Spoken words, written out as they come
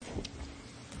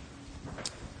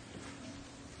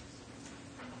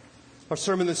Our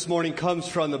sermon this morning comes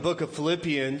from the book of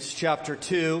Philippians, chapter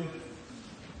 2.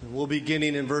 We'll be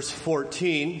beginning in verse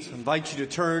 14. So I invite you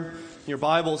to turn your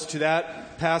Bibles to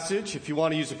that passage. If you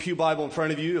want to use a pew Bible in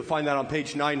front of you, you'll find that on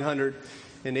page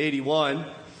 981.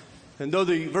 And though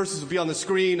the verses will be on the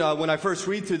screen when I first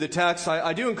read through the text,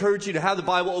 I do encourage you to have the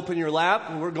Bible open in your lap.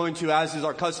 And we're going to, as is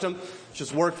our custom,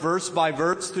 just work verse by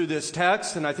verse through this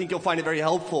text. And I think you'll find it very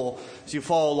helpful as you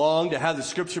follow along to have the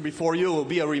scripture before you. It will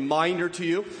be a reminder to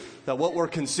you that what we're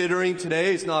considering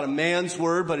today is not a man's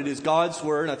word, but it is God's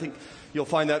word. And I think you'll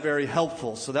find that very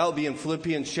helpful. So that will be in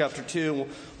Philippians chapter 2.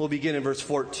 We'll begin in verse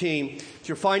 14. If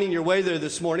you're finding your way there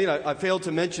this morning, I failed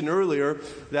to mention earlier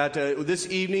that this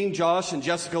evening, Josh and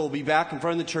Jessica will be back in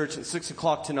front of the church at 6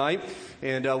 o'clock tonight.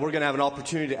 And we're going to have an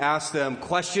opportunity to ask them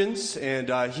questions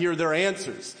and hear their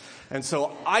answers. And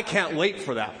so I can't wait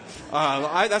for that.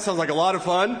 That sounds like a lot of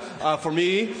fun for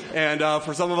me and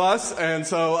for some of us. And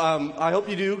so I hope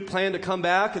you do plan to come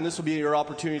back, and this will be your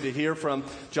opportunity to hear from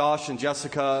Josh and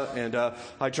Jessica. And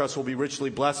I trust we'll be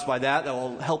richly blessed by that. That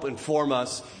will help inform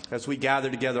us as we gather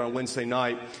together on Wednesday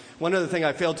night. One other thing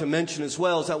I failed to mention as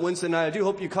well is that Wednesday night, I do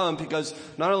hope you come, because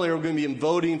not only are we going to be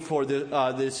voting for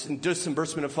this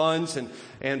disbursement of funds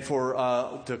and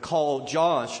for to call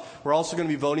Josh, we're also going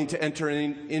to be voting to enter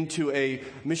into a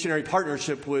missionary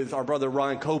partnership with our brother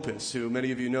Ryan Kopis, who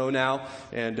many of you know now,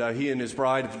 and he and his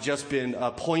bride have just been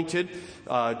appointed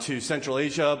to Central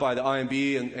Asia by the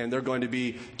IMB, and they're going to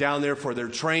be down there for their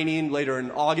training later in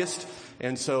August.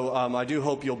 And so I do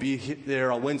hope you'll be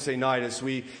there on Wednesday night as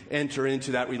we enter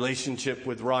into that relationship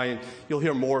with Ryan. You'll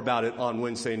hear more about it on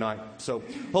Wednesday night. So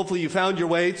hopefully you found your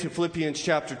way to Philippians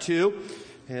chapter 2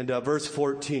 and verse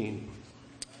 14.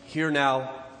 Hear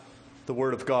now the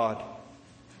word of God.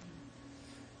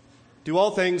 Do all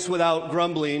things without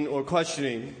grumbling or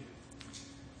questioning,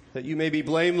 that you may be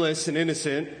blameless and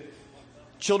innocent,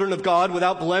 children of God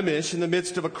without blemish in the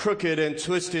midst of a crooked and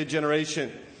twisted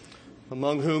generation,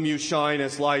 among whom you shine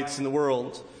as lights in the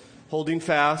world, holding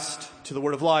fast to the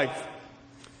word of life,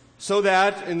 so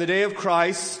that in the day of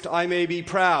Christ I may be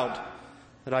proud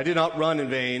that I did not run in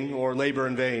vain or labor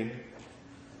in vain.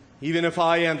 Even if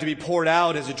I am to be poured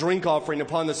out as a drink offering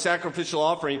upon the sacrificial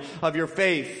offering of your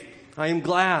faith, I am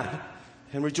glad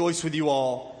and rejoice with you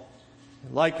all.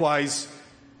 And likewise,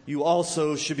 you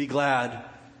also should be glad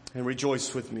and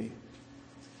rejoice with me.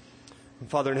 And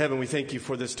Father in heaven, we thank you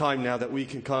for this time now that we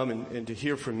can come and to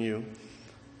hear from you.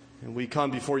 And we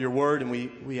come before your word, and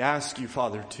we ask you,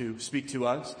 Father, to speak to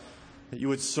us, that you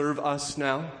would serve us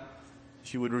now,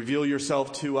 that you would reveal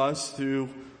yourself to us through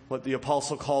what the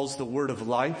apostle calls the word of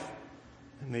life,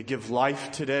 and may give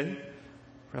life today.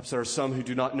 Perhaps there are some who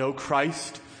do not know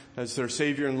Christ as their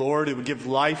Savior and Lord. It would give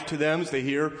life to them as they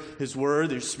hear his word.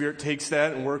 Their Spirit takes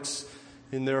that and works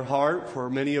in their heart. For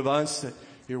many of us, that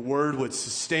your word would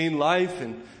sustain life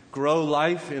and grow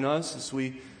life in us as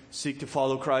we seek to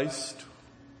follow Christ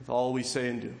with all we say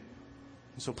and do. And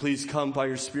so please come by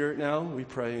your Spirit now, we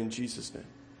pray in Jesus' name.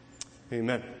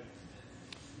 Amen.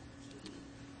 It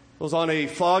was on a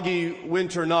foggy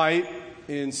winter night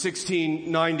in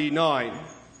 1699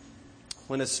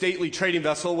 when a stately trading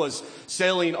vessel was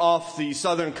sailing off the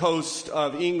southern coast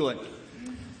of England.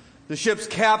 The ship's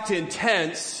captain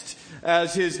tensed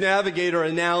as his navigator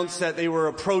announced that they were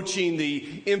approaching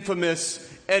the infamous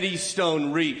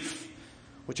Eddystone Reef,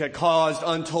 which had caused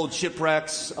untold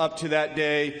shipwrecks up to that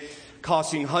day,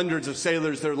 costing hundreds of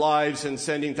sailors their lives and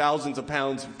sending thousands of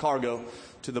pounds of cargo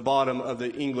to the bottom of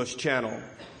the English Channel.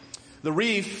 The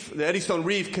reef, the Eddystone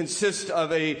Reef, consists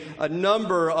of a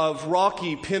number of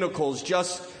rocky pinnacles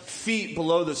just feet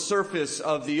below the surface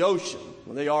of the ocean.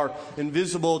 They are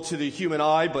invisible to the human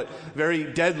eye, but very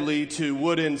deadly to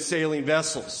wooden sailing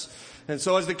vessels. And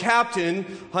so as the captain,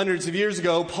 hundreds of years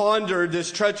ago, pondered this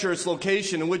treacherous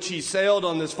location in which he sailed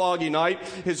on this foggy night,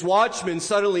 his watchman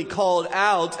suddenly called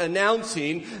out,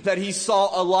 announcing that he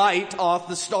saw a light off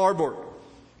the starboard.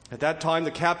 At that time,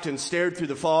 the captain stared through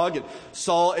the fog and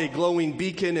saw a glowing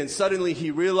beacon, and suddenly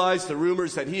he realized the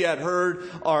rumors that he had heard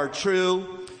are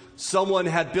true. Someone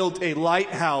had built a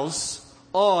lighthouse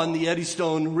on the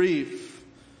Eddystone Reef.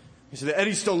 So the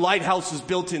Eddystone Lighthouse was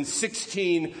built in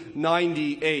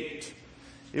 1698.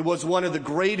 It was one of the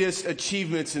greatest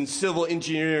achievements in civil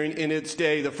engineering in its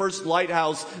day. The first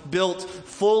lighthouse built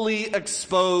fully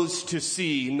exposed to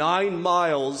sea, 9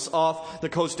 miles off the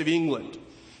coast of England.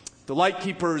 The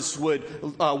lightkeepers would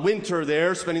winter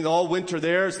there, spending all winter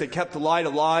there as they kept the light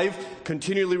alive,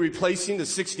 continually replacing the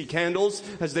 60 candles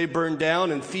as they burned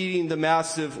down and feeding the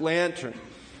massive lantern.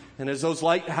 And as those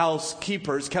lighthouse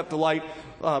keepers kept the light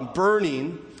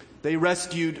burning, they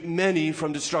rescued many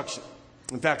from destruction.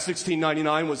 In fact,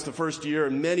 1699 was the first year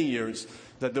in many years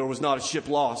that there was not a ship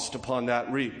lost upon that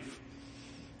reef.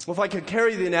 Well, if I could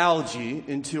carry the analogy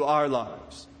into our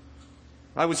lives,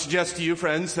 I would suggest to you,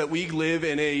 friends, that we live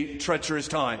in a treacherous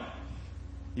time,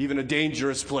 even a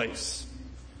dangerous place.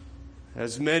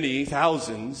 As many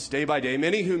thousands, day by day,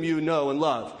 many whom you know and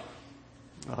love,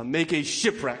 make a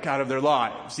shipwreck out of their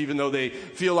lives. Even though they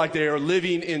feel like they are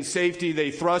living in safety, they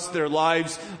thrust their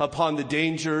lives upon the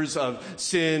dangers of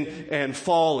sin and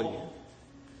folly.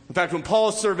 In fact, when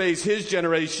Paul surveys his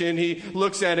generation, he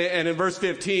looks at it, and in verse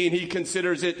 15, he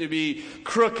considers it to be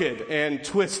crooked and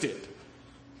twisted.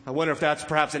 I wonder if that's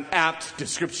perhaps an apt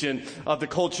description of the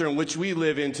culture in which we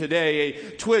live in today,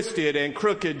 a twisted and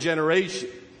crooked generation.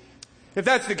 If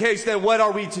that's the case, then what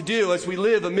are we to do as we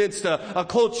live amidst a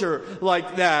culture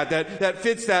like that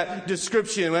fits that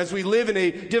description, as we live in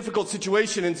a difficult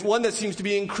situation and one that seems to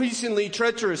be increasingly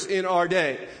treacherous in our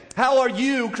day? How are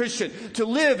you, Christian, to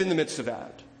live in the midst of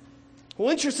that? Well,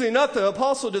 interestingly enough, the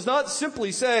apostle does not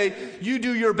simply say you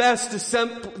do your best to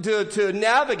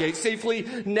safely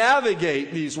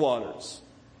navigate these waters.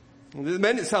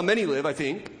 It's how many live, I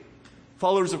think.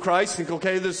 Followers of Christ think,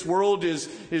 okay, this world is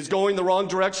going the wrong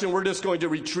direction. We're just going to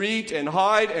retreat and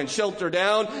hide and shelter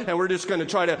down, and we're just going to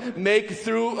try to make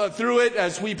through it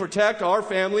as we protect our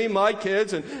family, my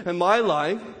kids, and my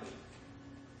life.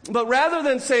 But rather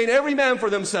than saying every man for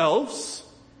themselves,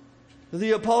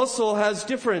 the apostle has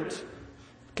different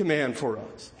command for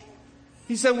us.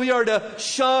 He said we are to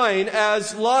shine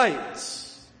as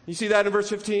lights. You see that in verse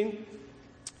 15?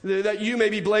 That you may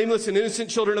be blameless and innocent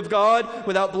children of God,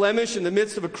 without blemish in the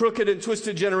midst of a crooked and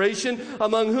twisted generation,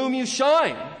 among whom you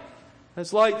shine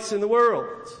as lights in the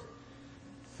world.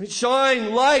 We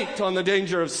shine light on the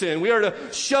danger of sin. We are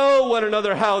to show one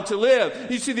another how to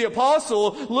live. You see, the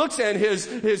apostle looks at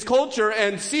his culture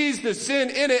and sees the sin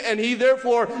in it, and he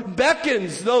therefore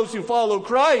beckons those who follow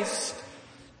Christ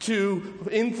to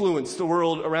influence the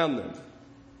world around them.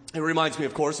 It reminds me,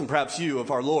 of course, and perhaps you,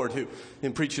 of our Lord, who,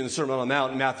 in preaching the Sermon on the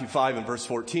Mount in Matthew 5 and verse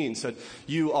 14, said,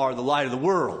 "You are the light of the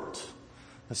world.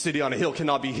 A city on a hill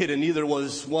cannot be hidden. Neither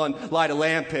was one light a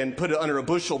lamp and put it under a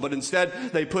bushel, but instead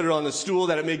they put it on the stool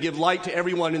that it may give light to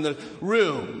everyone in the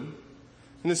room.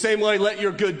 In the same way, let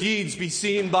your good deeds be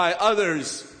seen by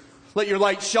others. Let your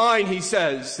light shine," he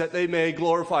says, "that they may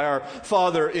glorify our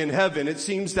Father in heaven." It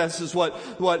seems this is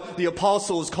what the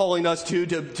apostle is calling us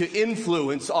to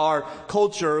influence our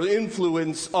culture,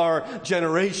 influence our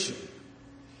generation.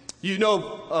 You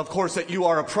know, of course, that you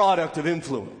are a product of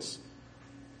influence.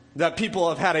 That people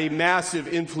have had a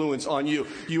massive influence on you.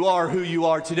 You are who you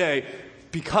are today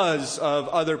because of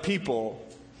other people.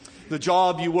 The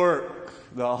job you work,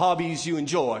 the hobbies you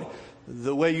enjoy,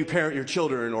 the way you parent your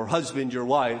children or husband your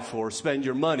wife or spend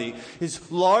your money is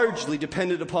largely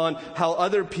dependent upon how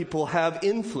other people have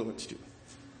influenced you.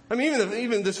 I mean,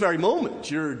 even this very moment,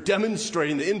 you're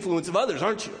demonstrating the influence of others,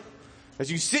 aren't you?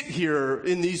 As you sit here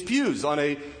in these pews on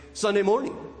a Sunday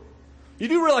morning. You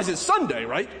do realize it's Sunday,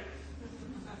 right?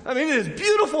 I mean, it is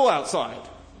beautiful outside.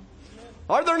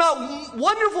 Are there not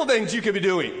wonderful things you could be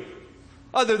doing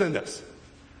other than this?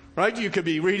 Right? You could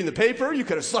be reading the paper. You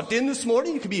could have slept in this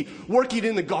morning. You could be working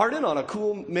in the garden on a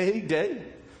cool May day.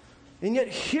 And yet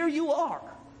here you are.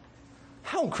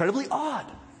 How incredibly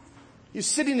odd. You're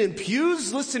sitting in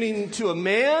pews listening to a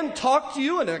man talk to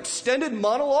you in an extended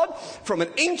monologue from an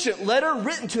ancient letter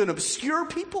written to an obscure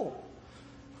people.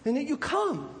 And yet you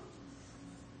come.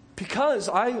 Because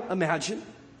I imagine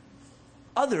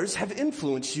others have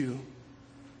influenced you.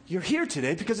 You're here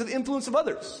today because of the influence of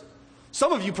others.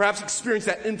 Some of you perhaps experienced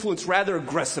that influence rather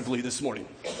aggressively this morning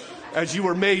as you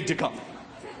were made to come.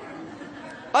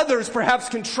 Others perhaps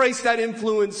can trace that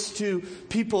influence to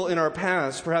people in our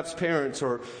past, perhaps parents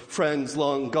or friends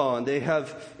long gone. They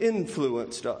have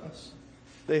influenced us.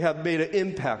 They have made an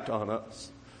impact on us.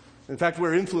 In fact,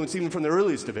 we're influenced even from the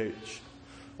earliest of age.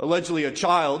 Allegedly, a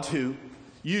child who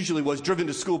usually was driven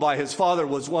to school by his father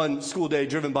was one school day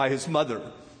driven by his mother.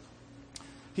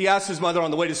 He asked his mother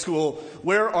on the way to school,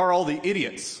 "Where are all the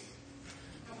idiots?"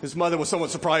 His mother was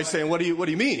somewhat surprised, saying, What do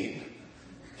you mean?"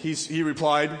 He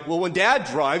replied, "Well, when Dad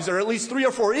drives, there are at least 3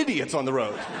 or 4 idiots on the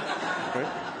road." Right?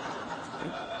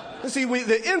 You see,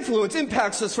 the influence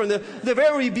impacts us from the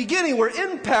very beginning. We're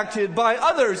impacted by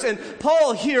others. And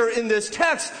Paul here in this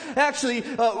text actually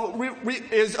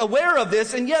is aware of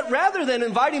this. And yet, rather than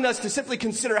inviting us to simply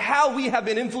consider how we have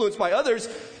been influenced by others,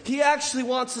 he actually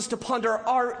wants us to ponder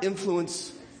our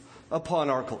influence upon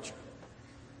our culture.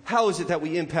 How is it that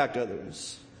we impact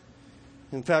others?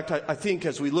 In fact, I think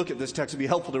as we look at this text, it'd be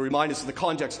helpful to remind us of the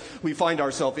context we find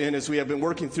ourselves in as we have been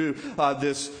working through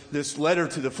this letter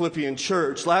to the Philippian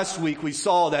church. Last week we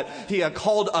saw that he had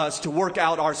called us to work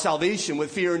out our salvation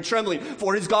with fear and trembling.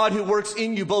 For it is God who works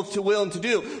in you both to will and to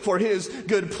do for his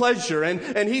good pleasure.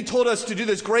 And he told us to do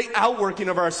this great outworking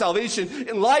of our salvation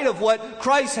in light of what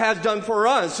Christ has done for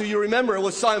us. So you remember it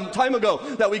was some time ago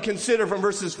that we considered from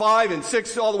verses 5 and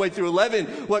 6 all the way through 11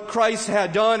 what Christ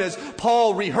had done as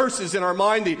Paul rehearses in our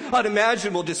mind the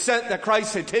unimaginable descent that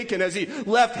Christ had taken as he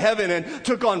left heaven and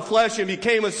took on flesh and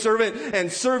became a servant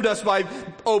and served us by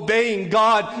obeying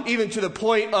God even to the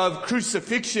point of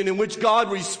crucifixion, in which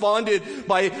God responded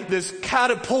by this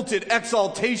catapulted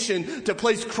exaltation to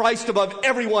place Christ above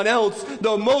everyone else.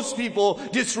 Though most people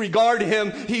disregard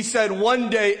him, he said one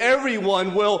day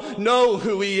everyone will know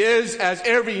who he is, as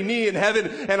every knee in heaven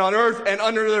and on earth and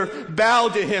under the earth bow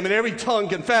to him and every tongue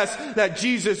confess that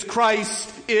Jesus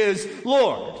Christ is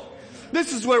Lord.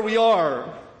 This is where we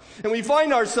are. And we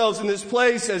find ourselves in this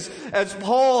place as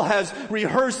Paul has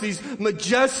rehearsed these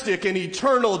majestic and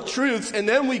eternal truths. And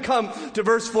then we come to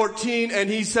verse 14 and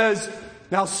he says,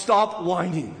 now stop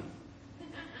whining.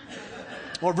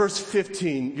 Or verse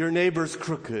 15, your neighbor's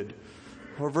crooked.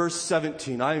 Or verse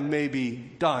 17, I may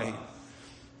be dying.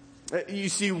 You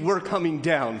see, we're coming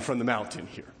down from the mountain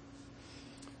here.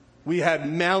 We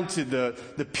had mounted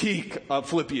the peak of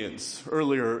Philippians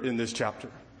earlier in this chapter.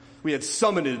 We had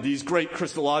summited these great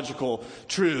Christological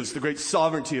truths, the great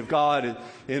sovereignty of God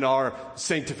in our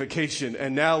sanctification.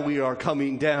 And now we are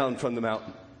coming down from the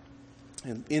mountain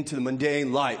and into the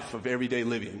mundane life of everyday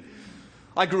living.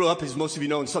 I grew up, as most of you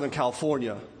know, in Southern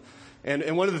California.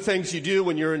 And one of the things you do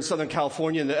when you're in Southern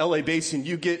California, in the LA basin,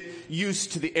 you get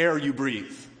used to the air you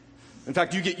breathe. In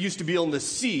fact, you get used to being able to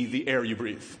see the air you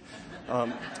breathe.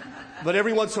 But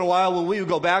every once in a while, when we would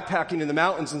go backpacking in the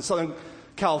mountains in Southern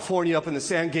California, up in the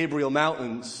San Gabriel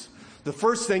Mountains, the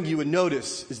first thing you would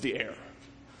notice is the air.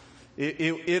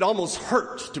 It almost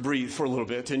hurt to breathe for a little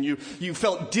bit, and you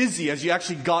felt dizzy as you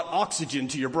actually got oxygen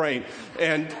to your brain,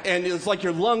 and it was like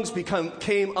your lungs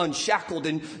became unshackled,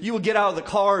 and you would get out of the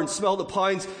car and smell the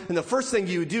pines, and the first thing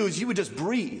you would do is you would just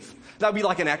breathe. That would be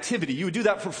like an activity. You would do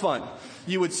that for fun.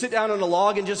 You would sit down on a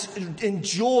log and just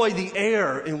enjoy the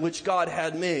air in which God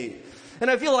had made. And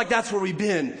I feel like that's where we've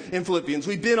been in Philippians.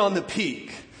 We've been on the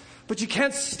peak. But you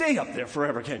can't stay up there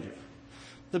forever, can you?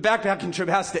 The backpacking trip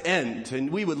has to end. And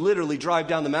we would literally drive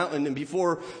down the mountain. And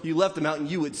before you left the mountain,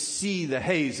 you would see the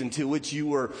haze into which you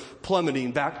were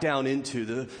plummeting back down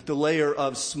into, the layer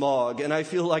of smog. And I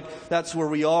feel like that's where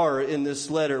we are in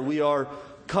this letter. We are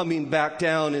coming back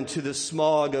down into the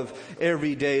smog of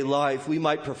everyday life. We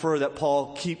might prefer that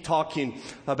Paul keep talking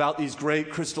about these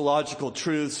great Christological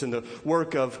truths and the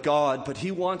work of God, but he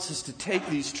wants us to take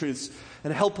these truths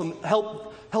and help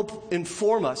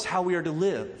inform us how we are to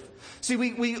live. See,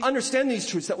 we understand these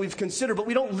truths that we've considered, but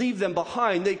we don't leave them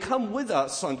behind. They come with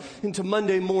us into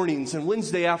Monday mornings and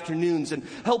Wednesday afternoons and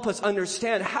help us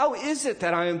understand, how is it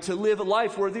that I am to live a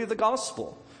life worthy of the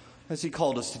gospel, as he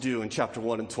called us to do in chapter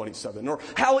 1 and 27. Or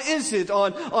how is it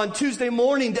on Tuesday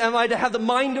morning am I to have the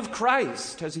mind of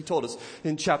Christ, as he told us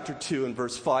in chapter 2 and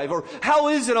verse 5. Or how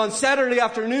is it on Saturday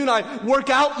afternoon I work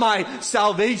out my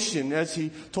salvation, as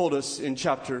he told us in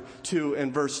chapter 2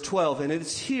 and verse 12. And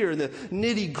it's here in the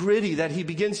nitty gritty that he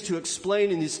begins to explain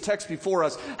in this text before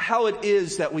us how it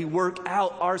is that we work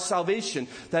out our salvation,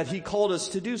 that he called us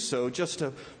to do so just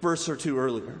a verse or two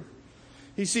earlier.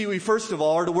 You see, we first of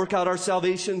all are to work out our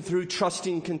salvation through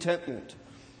trusting contentment.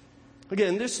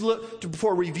 Again,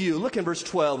 before review, look in verse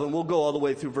 12, and we'll go all the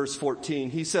way through verse 14.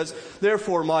 He says,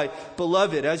 therefore, my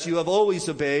beloved, as you have always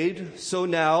obeyed, so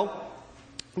now,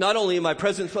 not only in my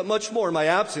presence, but much more in my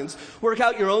absence, work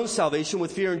out your own salvation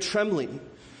with fear and trembling.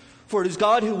 For it is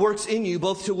God who works in you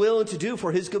both to will and to do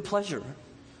for his good pleasure.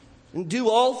 And do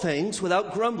all things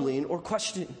without grumbling or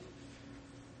questioning.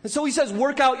 And so he says,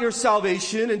 work out your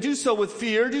salvation and do so with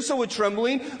fear, do so with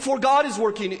trembling, for God is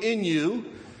working in you.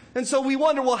 And so we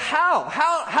wonder, well, how?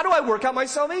 How do I work out my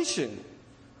salvation?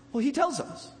 Well, he tells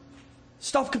us,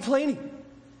 stop complaining.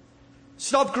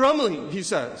 Stop grumbling, he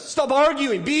says. Stop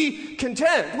arguing. Be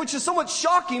content, which is somewhat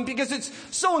shocking because it's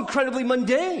so incredibly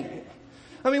mundane.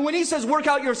 I mean, when he says work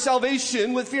out your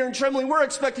salvation with fear and trembling, we're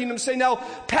expecting him to say, now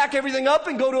pack everything up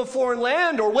and go to a foreign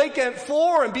land, or wake at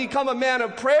 4 and become a man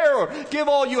of prayer, or give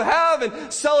all you have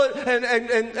and sell it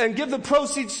and give the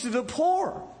proceeds to the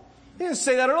poor. He didn't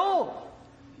say that at all.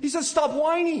 He says stop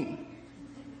whining.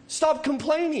 Stop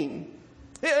complaining.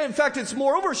 In fact, it's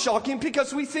moreover shocking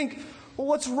because we think, well,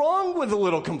 what's wrong with a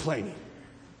little complaining?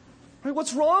 Right?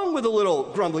 What's wrong with a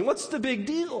little grumbling? What's the big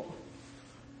deal?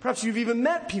 Perhaps you've even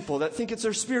met people that think it's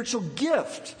their spiritual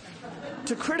gift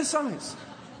to criticize.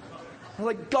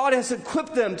 Like God has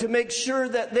equipped them to make sure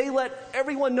that they let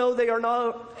everyone know they are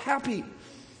not happy.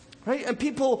 Right? And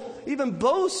people even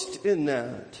boast in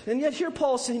that. And yet here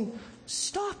Paul is saying,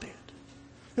 stop it.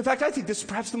 In fact, I think this is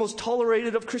perhaps the most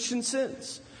tolerated of Christian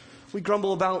sins. We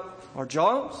grumble about our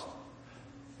jobs.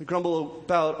 We grumble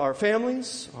about our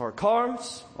families, our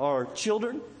cars, our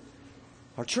children,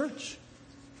 our church.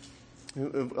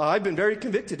 I've been very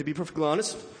convicted, to be perfectly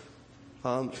honest.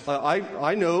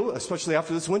 I know, especially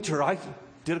after this winter, I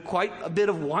did quite a bit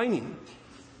of whining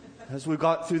as we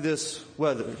got through this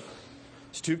weather.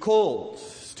 It's too cold.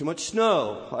 It's too much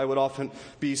snow, I would often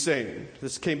be saying.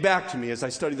 This came back to me as I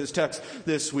studied this text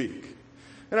this week.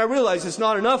 And I realize it's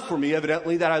not enough for me,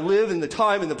 evidently, that I live in the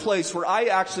time and the place where I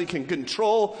actually can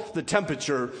control the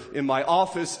temperature in my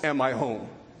office and my home.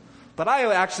 But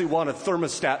I actually want a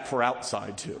thermostat for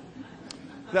outside, too.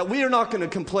 That we are not going to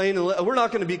complain, we're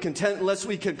not going to be content unless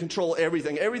we can control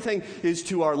everything. Everything is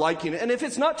to our liking. And if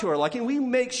it's not to our liking, we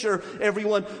make sure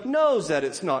everyone knows that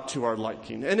it's not to our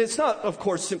liking. And it's not, of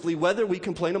course, simply weather. We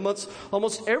complain amongst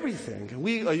almost everything.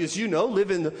 We, as you know,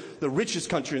 live in the richest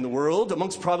country in the world,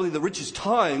 amongst probably the richest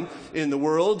time in the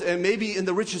world, and maybe in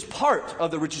the richest part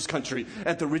of the richest country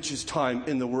at the richest time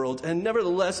in the world. And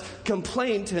nevertheless,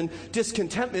 complaint and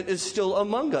discontentment is still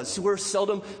among us. We're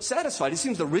seldom satisfied. It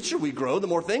seems the richer we grow, the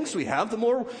more things we have, the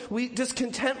more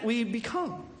discontent we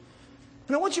become.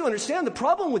 And I want you to understand the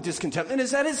problem with discontentment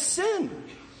is that it's sin.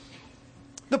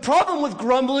 The problem with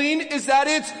grumbling is that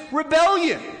it's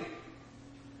rebellion.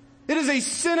 It is a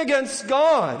sin against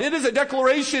God. It is a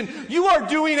declaration, you are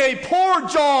doing a poor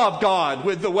job, God,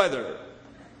 with the weather.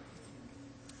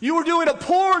 You are doing a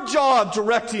poor job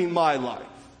directing my life.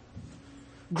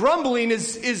 Grumbling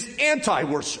is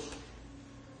anti-worship.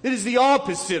 It is the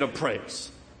opposite of praise.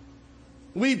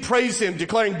 We praise Him,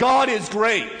 declaring God is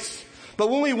great. But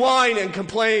when we whine and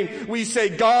complain, we say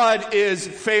God is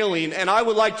failing. And I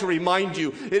would like to remind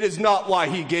you, it is not why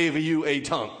He gave you a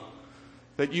tongue,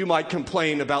 that you might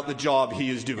complain about the job He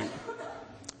is doing.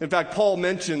 In fact, Paul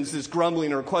mentions this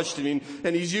grumbling or questioning,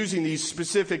 and he's using these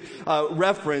specific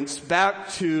reference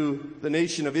back to the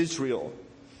nation of Israel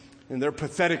and their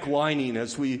pathetic whining,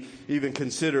 as we even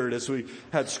considered, as we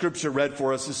had scripture read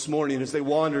for us this morning, as they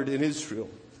wandered in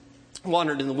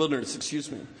the wilderness,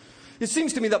 It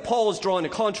seems to me that Paul is drawing a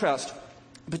contrast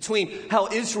between how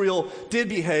Israel did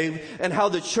behave and how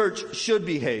the church should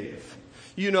behave.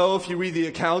 You know, if you read the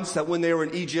accounts, that when they were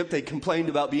in Egypt, they complained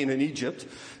about being in Egypt.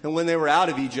 And when they were out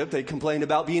of Egypt, they complained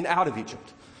about being out of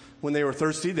Egypt. When they were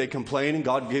thirsty, they complained, and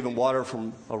God gave them water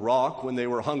from a rock. When they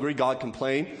were hungry,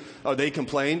 they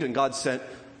complained, and God sent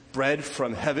bread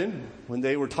from heaven. When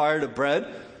they were tired of bread,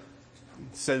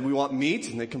 said, we want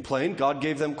meat, and they complained. God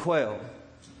gave them quail.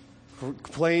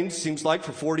 Complained, seems like,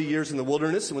 for 40 years in the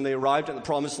wilderness, and when they arrived in the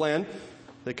promised land,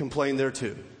 they complained there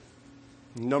too.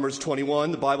 In Numbers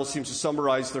 21, the Bible seems to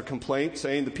summarize their complaint,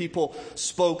 saying the people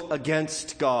spoke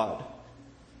against God.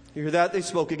 You hear that? They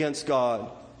spoke against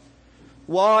God.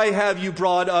 Why have you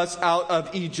brought us out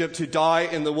of Egypt to die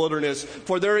in the wilderness?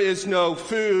 For there is no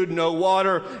food, no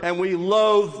water, and we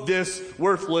loathe this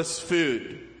worthless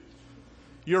food.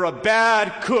 You're a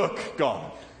bad cook,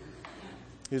 God,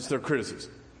 is their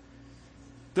criticism.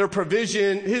 His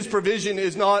provision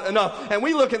is not enough. And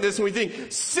we look at this and we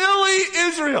think, silly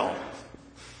Israel.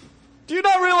 Do you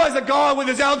not realize that God with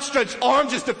His outstretched arm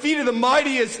just defeated the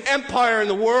mightiest empire in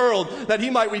the world that He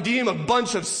might redeem a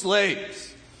bunch of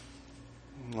slaves?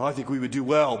 Well, I think we would do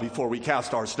well before we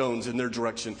cast our stones in their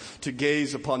direction to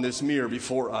gaze upon this mirror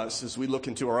before us as we look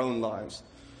into our own lives.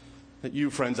 That you,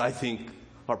 friends, I think,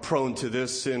 are prone to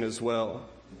this sin as well.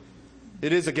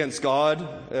 It is against God,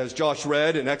 as Josh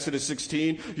read in Exodus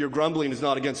 16. Your grumbling is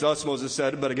not against us, Moses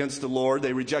said, but against the Lord.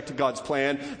 They rejected God's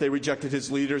plan. They rejected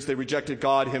His leaders. They rejected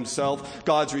God Himself.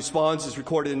 God's response is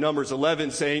recorded in Numbers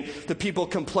 11, saying, the people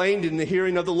complained in the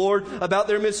hearing of the Lord about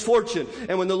their misfortune.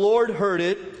 And when the Lord heard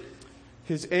it,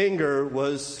 His anger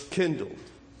was kindled.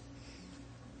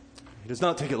 He does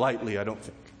not take it lightly, I don't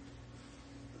think.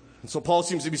 And so Paul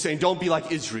seems to be saying, don't be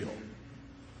like Israel.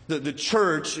 The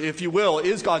church, if you will,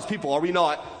 is God's people. Are we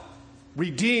not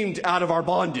redeemed out of our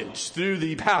bondage through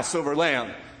the Passover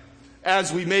lamb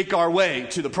as we make our way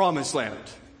to the promised land?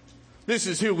 This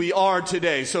is who we are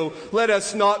today. So let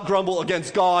us not grumble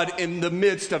against God in the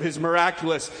midst of His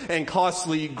miraculous and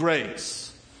costly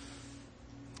grace.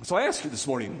 So I ask you this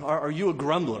morning, are you a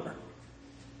grumbler?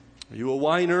 Are you a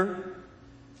whiner?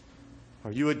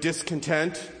 Are you a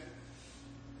discontent?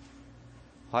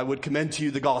 I would commend to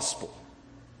you the gospel.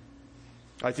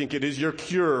 I think it is your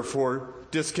cure for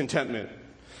discontentment.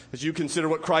 As you consider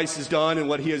what Christ has done and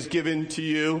what he has given to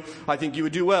you, I think you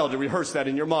would do well to rehearse that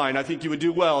in your mind. I think you would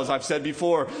do well, as I've said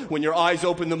before, when your eyes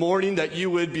open in the morning, that you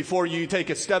would, before you take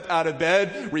a step out of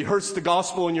bed, rehearse the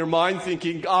gospel in your mind,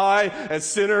 thinking, I, as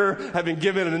sinner, have been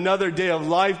given another day of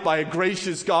life by a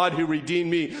gracious God who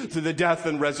redeemed me through the death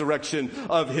and resurrection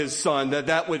of his Son.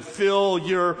 That would fill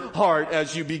your heart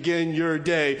as you begin your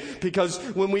day. Because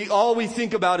when all we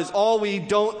think about is all we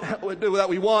that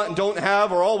we want and don't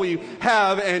have, or all we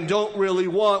have and don't really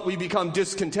want, we become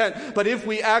discontent. But if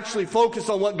we actually focus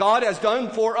on what God has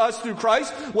done for us through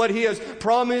Christ, what he has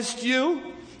promised you,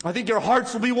 I think your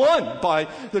hearts will be won by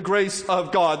the grace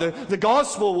of God. The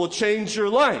gospel will change your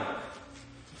life.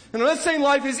 And I'm not saying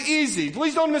life is easy.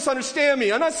 Please don't misunderstand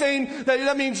me. I'm not saying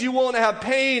that means you won't have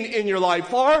pain in your life.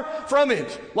 Far from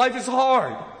it. Life is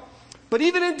hard. But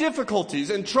even in difficulties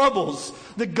and troubles,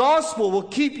 the gospel will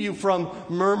keep you from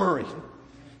murmuring.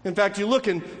 In fact, you look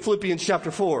in Philippians chapter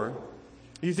 4.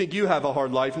 You think you have a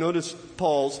hard life. Notice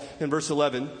Paul's in verse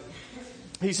 11.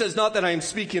 He says, not that I am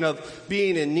speaking of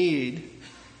being in need,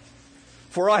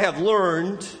 for I have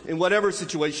learned in whatever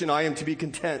situation I am to be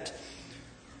content.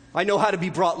 I know how to be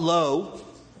brought low.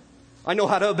 I know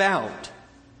how to abound.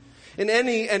 In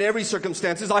any and every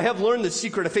circumstances, I have learned the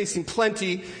secret of facing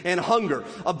plenty and hunger,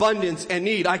 abundance and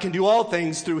need. I can do all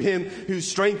things through him who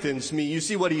strengthens me. You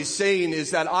see, what he's saying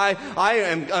is that I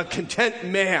am a content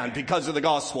man because of the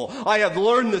gospel. I have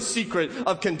learned the secret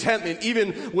of contentment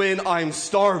even when I'm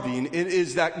starving. It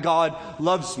is that God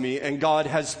loves me and God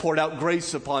has poured out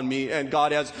grace upon me and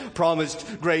God has promised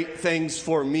great things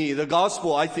for me. The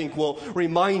gospel, I think, will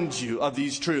remind you of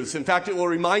these truths. In fact, it will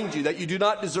remind you that you do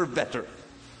not deserve better,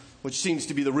 which seems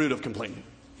to be the root of complaining.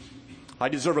 I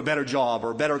deserve a better job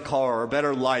or a better car or a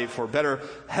better life or better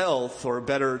health or a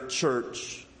better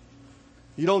church.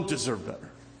 You don't deserve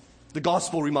better. The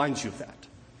gospel reminds you of that.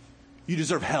 You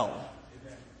deserve hell.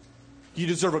 You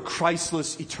deserve a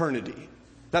Christless eternity.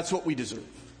 That's what we deserve.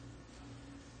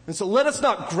 And so let us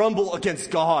not grumble against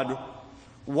God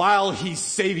while he's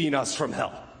saving us from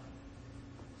hell.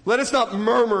 Let us not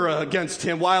murmur against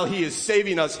him while he is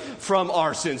saving us from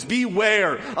our sins.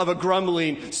 Beware of a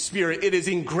grumbling spirit. It is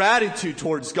ingratitude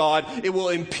towards God. It will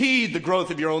impede the growth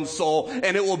of your own soul,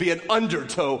 and it will be an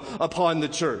undertow upon the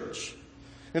church.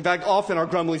 In fact, often our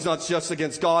grumbling is not just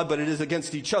against God, but it is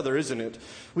against each other, isn't it?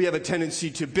 We have a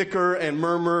tendency to bicker and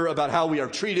murmur about how we are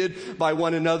treated by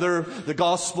one another. The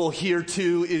gospel here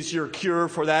too is your cure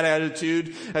for that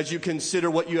attitude. As you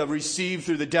consider what you have received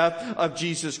through the death of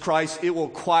Jesus Christ, it will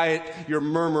quiet your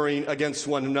murmuring against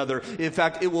one another. In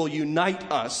fact, it will unite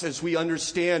us as we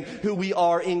understand who we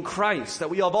are in Christ, that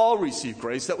we have all received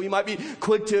grace, that we might be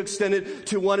quick to extend it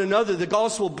to one another. The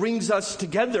gospel brings us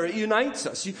together. It unites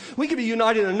us. We can be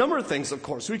united in a number of things, of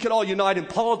course. We could all unite in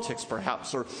politics,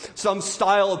 perhaps, or some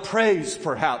style of praise,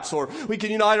 perhaps, or we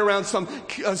can unite around some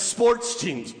sports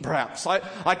teams, perhaps.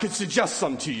 I could suggest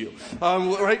some to you.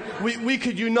 Right? We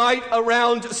could unite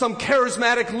around some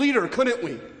charismatic leader, couldn't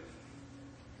we?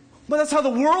 But that's how the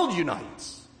world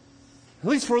unites, at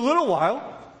least for a little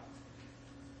while.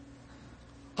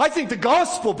 I think the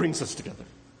gospel brings us together.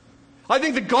 I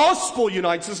think the gospel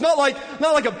unites us. Not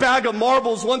like a bag of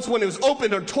marbles. Once when it was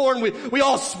opened or torn, we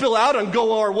all spill out and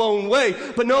go our own way.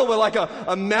 But no, we're like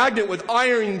a magnet with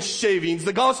iron shavings.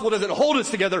 The gospel doesn't hold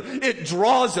us together. It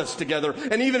draws us together.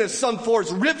 And even as some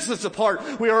force rips us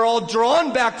apart, we are all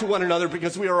drawn back to one another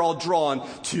because we are all drawn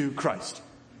to Christ.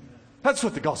 That's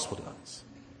what the gospel does.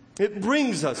 It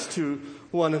brings us to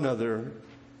one another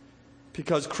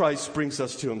because Christ brings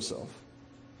us to himself.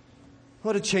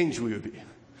 What a change we would be.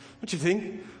 Don't you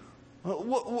think?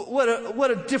 What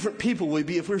a different people we'd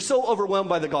be if we were so overwhelmed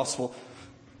by the gospel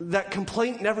that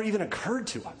complaint never even occurred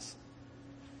to us.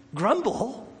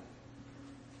 Grumble?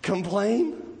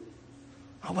 Complain?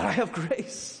 Oh, but I have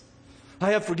grace.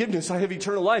 I have forgiveness. I have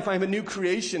eternal life. I am a new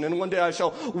creation. And one day I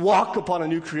shall walk upon a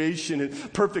new creation in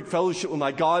perfect fellowship with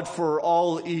my God for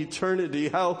all eternity.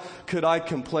 How could I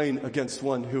complain against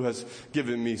one who has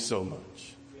given me so much?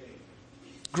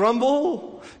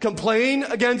 Grumble, complain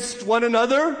against one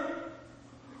another.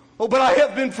 Oh, but I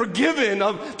have been forgiven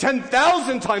of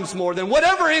 10,000 times more than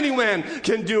whatever any man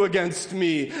can do against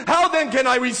me. How then can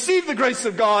I receive the grace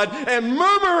of God and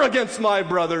murmur against my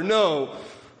brother? No,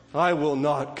 I will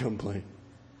not complain.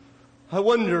 I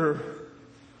wonder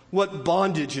what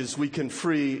bondages we can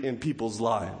free in people's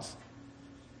lives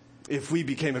if we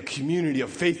became a community, a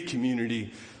faith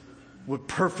community with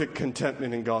perfect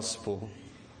contentment in gospel.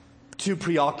 Too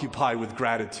preoccupied with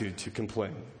gratitude to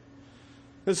complain.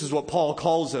 This is what Paul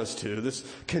calls us to, this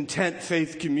content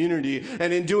faith community.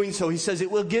 And in doing so, he says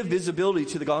it will give visibility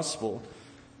to the gospel.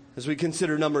 As we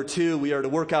consider number 2, we are to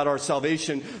work out our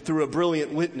salvation through a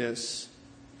brilliant witness.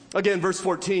 Again, verse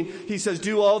 14, he says,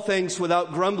 do all things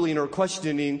without grumbling or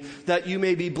questioning, that you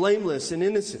may be blameless and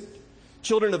innocent,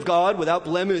 children of God without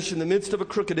blemish in the midst of a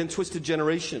crooked and twisted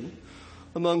generation,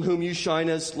 among whom you shine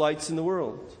as lights in the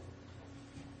world.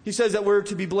 He says that we're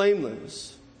to be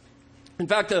blameless. In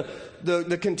fact,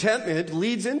 the contentment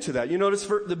leads into that. You notice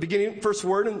the beginning, first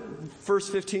word in verse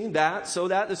 15, that, so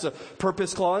that. This is a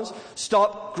purpose clause.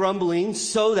 Stop grumbling,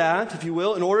 so that, if you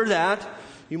will, in order that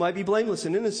you might be blameless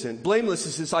and innocent. Blameless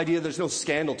is this idea there's no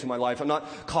scandal to my life. I'm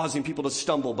not causing people to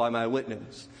stumble by my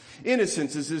witness.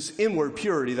 Innocence is this inward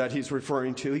purity that he's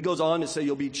referring to. He goes on to say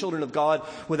you'll be children of God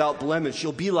without blemish.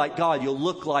 You'll be like God. You'll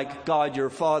look like God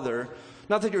your Father.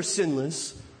 Not that you're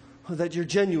sinless, but that you're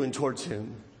genuine towards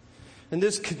him. And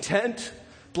this content,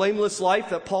 blameless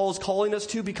life that Paul is calling us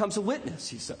to becomes a witness,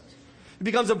 he says. It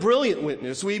becomes a brilliant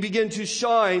witness. We begin to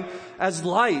shine as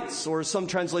lights, or some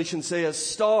translations say as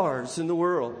stars in the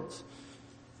world.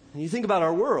 And you think about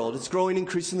our world, it's growing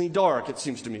increasingly dark, it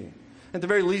seems to me. At the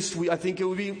very least, I think it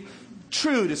would be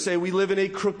true to say we live in a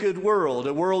crooked world,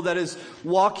 a world that is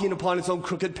walking upon its own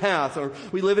crooked path, or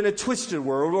we live in a twisted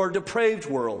world or a depraved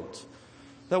world.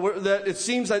 That it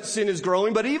seems that sin is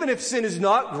growing, but even if sin is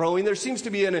not growing, there seems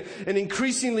to be an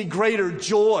increasingly greater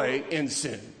joy in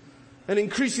sin, an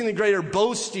increasingly greater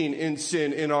boasting in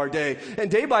sin in our day.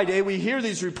 And day by day, we hear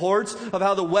these reports of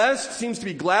how the West seems to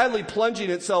be gladly plunging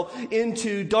itself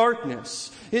into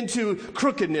darkness, into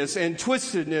crookedness and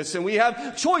twistedness. And we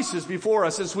have choices before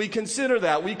us as we consider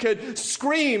that. We could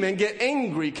scream and get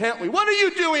angry, can't we? What are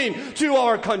you doing to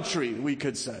our country, we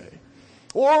could say.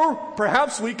 Or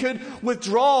perhaps we could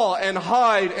withdraw and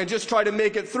hide and just try to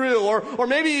make it through. Or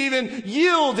maybe even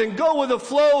yield and go with the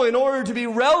flow in order to be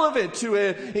relevant to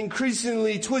an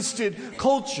increasingly twisted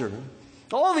culture.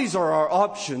 All these are our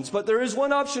options, but there is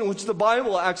one option which the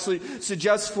Bible actually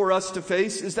suggests for us to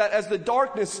face, is that as the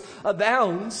darkness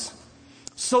abounds,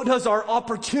 so does our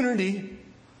opportunity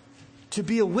to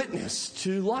be a witness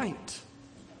to light,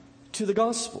 to the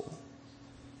gospel.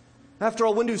 After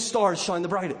all, when do stars shine the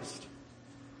brightest?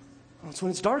 Well, it's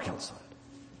when it's dark outside.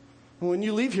 When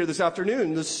you leave here this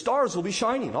afternoon, the stars will be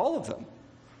shining, all of them.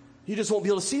 You just won't be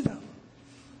able to see them.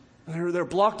 They're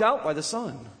blocked out by the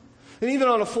sun. And even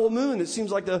on a full moon, it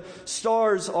seems like the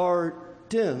stars are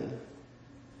dim.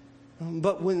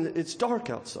 But when it's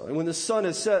dark outside, when the sun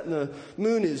is set and the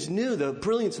moon is new, the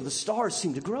brilliance of the stars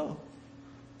seem to grow.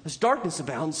 As darkness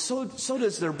abounds, so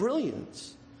does their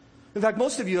brilliance. In fact,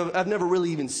 most of you have never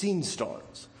really even seen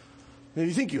stars. Maybe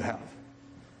you think you have.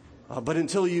 But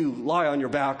until you lie on your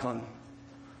back on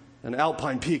an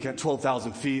alpine peak at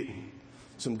 12,000 feet,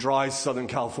 some dry Southern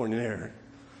California air,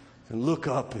 and look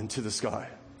up into the sky,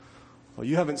 well,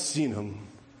 you haven't seen them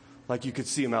like you could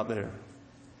see them out there.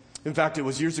 In fact, it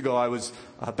was years ago I was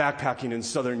backpacking in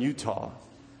southern Utah,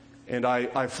 and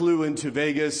I flew into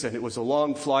Vegas, and it was a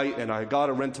long flight, and I got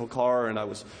a rental car, and I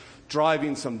was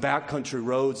driving some backcountry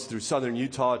roads through southern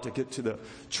Utah to get to the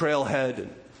trailhead,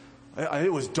 and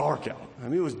it was dark out. I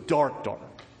mean, it was dark.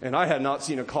 And I had not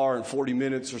seen a car in 40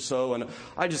 minutes or so. And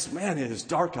it is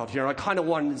dark out here. And I kind of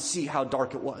wanted to see how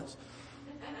dark it was.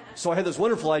 So I had this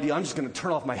wonderful idea. I'm just going to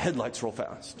turn off my headlights real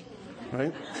fast.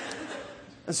 Right?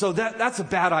 And so that's a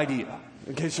bad idea,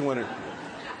 in case you're wondering.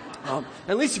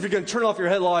 At least if you're going to turn off your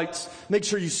headlights, make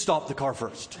sure you stop the car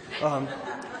first.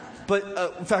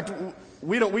 But in fact,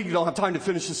 we don't have time to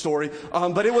finish the story.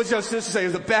 But it was just this to say it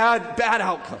was a bad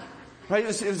outcome. Right?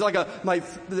 It was like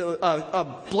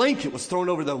a blanket was thrown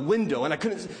over the window, and I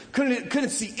couldn't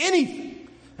see anything.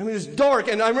 I mean, it was dark,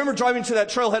 and I remember driving to that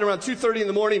trailhead around 2:30 in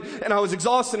the morning, and I was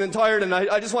exhausted and tired, and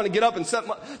I just wanted to get up and set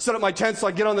up my tent so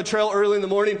I get on the trail early in the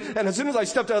morning. And as soon as I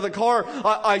stepped out of the car,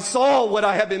 I saw what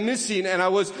I had been missing, and I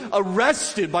was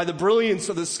arrested by the brilliance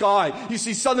of the sky. You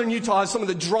see, southern Utah has some of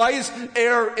the driest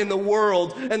air in the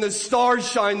world, and the stars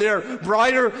shine there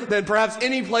brighter than perhaps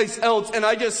any place else. And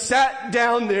I just sat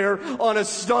down there on a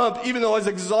stump, even though I was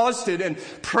exhausted, and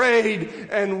prayed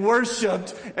and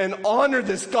worshiped and honored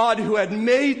this God who had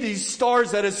made these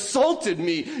stars that assaulted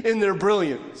me in their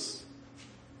brilliance.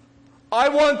 I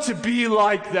want to be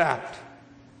like that.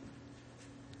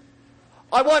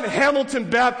 I want Hamilton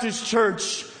Baptist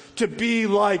Church to be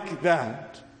like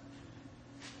that.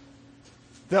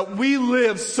 That we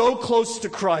live so close to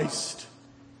Christ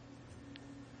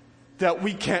that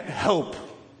we can't help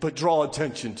but draw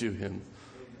attention to Him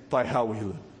by how we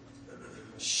live.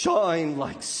 Shine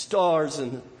like stars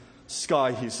in the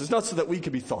sky, he says, not so that we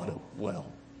can be thought of well,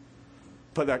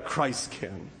 but that Christ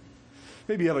can.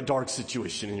 Maybe you have a dark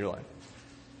situation in your life.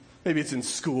 Maybe it's in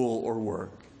school or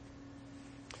work.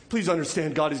 Please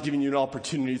understand God is giving you an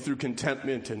opportunity through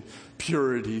contentment and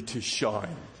purity to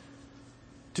shine,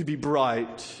 to be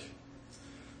bright.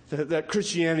 That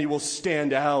Christianity will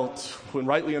stand out when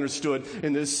rightly understood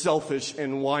in this selfish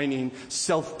and whining,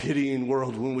 self-pitying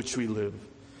world in which we live.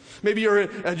 Maybe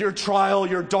your trial,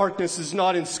 your darkness is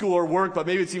not in school or work, but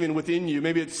maybe it's even within you.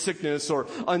 Maybe it's sickness or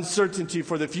uncertainty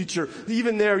for the future.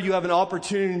 Even there, you have an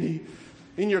opportunity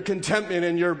in your contentment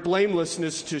and your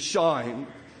blamelessness to shine.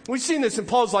 We've seen this in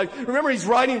Paul's life. Remember, he's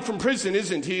writing from prison,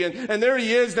 isn't he? And there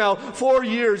he is now 4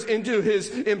 years into his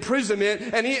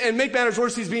imprisonment. And make matters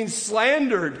worse, he's being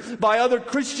slandered by other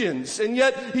Christians. And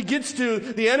yet he gets to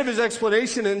the end of his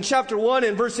explanation in chapter 1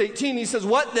 and verse 18. He says,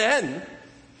 "What then?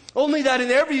 Only that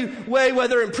in every way,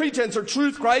 whether in pretense or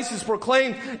truth, Christ is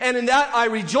proclaimed, and in that I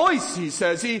rejoice," he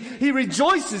says. He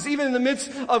rejoices even in the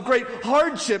midst of great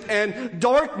hardship and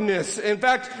darkness. In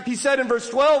fact, he said in verse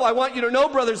 12, "I want you to know,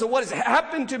 brothers, that what has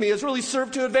happened to me has really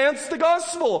served to advance the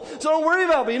gospel. So don't worry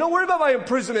about me. Don't worry about my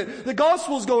imprisonment. The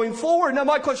gospel's going forward." Now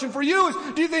my question for you is,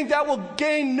 do you think that will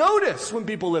gain notice when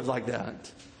people live like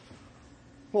that?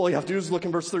 Well, all you have to do is look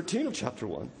in verse 13 of chapter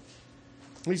 1.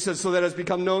 He says, "So that it has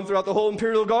become known throughout the whole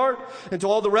imperial guard and to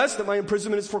all the rest that my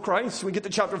imprisonment is for Christ." When we get to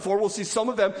chapter 4, we'll see some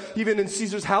of them, even in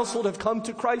Caesar's household, have come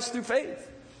to Christ through faith.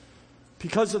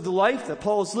 Because of the life that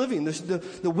Paul is living,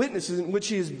 the witnesses in which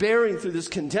he is bearing through this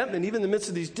contentment, even in the midst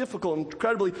of these difficult and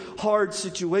incredibly hard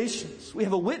situations. We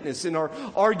have a witness in our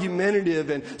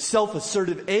argumentative and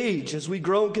self-assertive age as we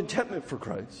grow in contentment for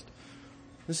Christ.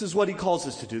 This is what he calls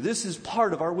us to do. This is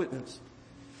part of our witness.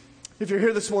 If you're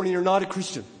here this morning, you're not a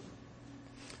Christian.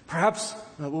 Perhaps,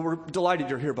 we're delighted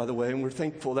you're here, by the way, and we're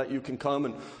thankful that you can come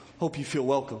and hope you feel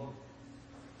welcome.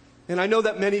 And I know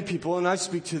that many people, and I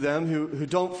speak to them, who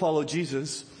don't follow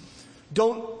Jesus,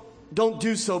 don't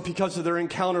do so because of their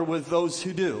encounter with those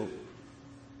who do.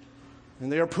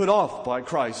 And they are put off by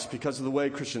Christ because of the way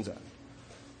Christians act.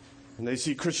 And they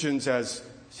see Christians as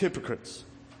hypocrites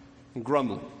and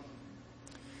grumbling.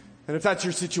 And if that's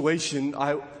your situation,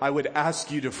 I would ask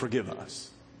you to forgive us.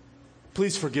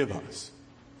 Please forgive us.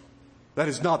 That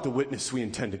is not the witness we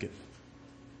intend to give.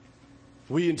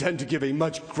 We intend to give a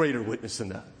much greater witness than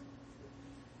that.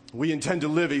 We intend to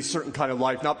live a certain kind of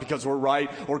life, not because we're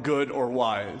right or good or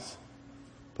wise,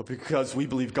 but because we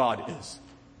believe God is.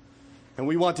 And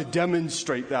we want to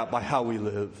demonstrate that by how we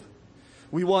live.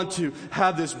 We want to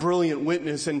have this brilliant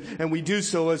witness, and we do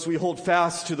so as we hold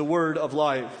fast to the word of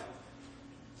life,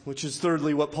 which is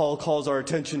thirdly what Paul calls our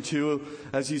attention to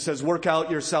as he says, "Work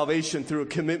out your salvation through a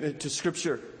commitment to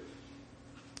Scripture."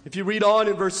 If you read on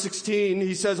in verse 16,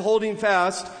 he says, "Holding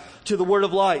fast to the word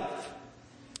of life."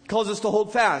 He calls us to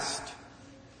hold fast.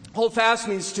 Hold fast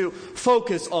means to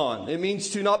focus on. It means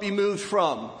to not be moved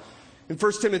from. In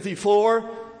 1 Timothy 4,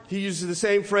 he uses the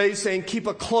same phrase saying, "Keep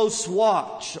a close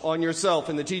watch on yourself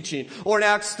in the teaching." Or in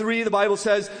Acts 3, the Bible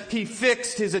says, he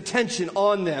fixed his attention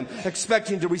on them,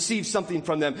 expecting to receive something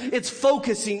from them. It's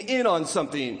focusing in on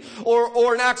something.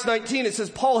 Or in Acts 19, it says,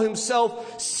 Paul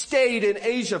himself stayed in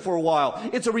Asia for a while.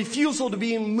 It's a refusal to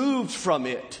be moved from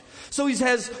it. So he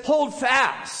says, hold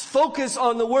fast, focus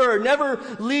on the word, never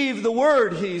leave the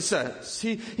word, he says.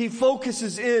 He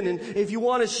focuses in, and if you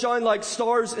want to shine like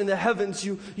stars in the heavens,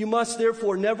 you must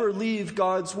therefore never leave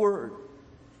God's word.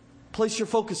 Place your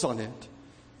focus on it.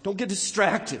 Don't get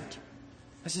distracted,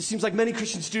 as it seems like many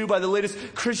Christians do, by the latest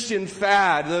Christian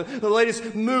fad, the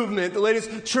latest movement, the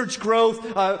latest church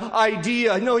growth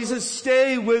idea. No, he says,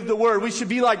 stay with the word. We should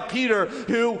be like Peter,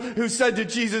 who said to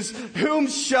Jesus, "Whom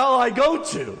shall I go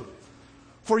to?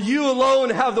 For you alone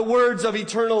have the words of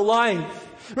eternal life."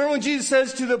 Remember when Jesus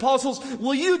says to the apostles,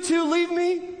 "Will you too leave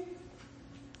me?"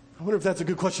 I wonder if that's a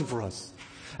good question for us.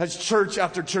 As church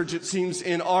after church, it seems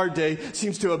in our day,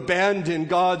 seems to abandon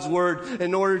God's word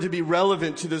in order to be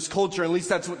relevant to this culture. At least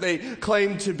that's what they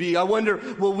claim to be. I wonder,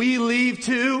 will we leave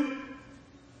too?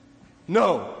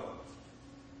 No.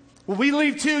 Will we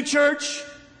leave too, church?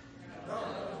 No.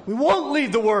 We won't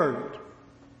leave the word.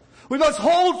 We must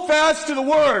hold fast to the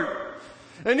word.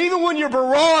 And even when you're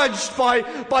barraged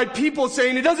by people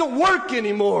saying it doesn't work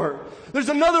anymore, there's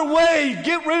another way,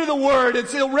 get rid of the word,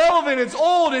 it's irrelevant, it's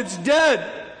old, it's dead.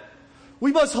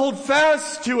 We must hold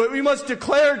fast to it. We must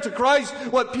declare to Christ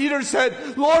what Peter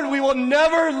said, "Lord, we will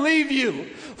never leave you,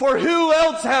 for who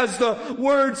else has the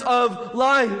words of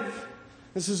life?"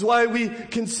 This is why we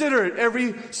consider it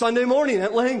every Sunday morning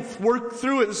at length, work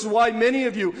through it. This is why many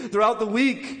of you throughout the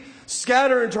week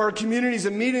scatter into our communities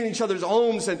and meet in each other's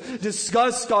homes and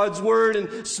discuss God's Word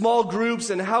in small groups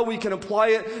and how we can apply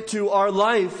it to our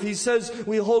life. He says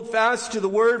we hold fast to the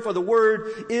Word, for the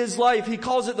Word is life. He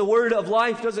calls it the Word of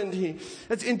life, doesn't he?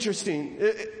 That's interesting.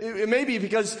 It may be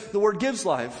because the Word gives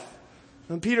life.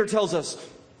 And Peter tells us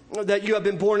that you have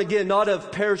been born again, not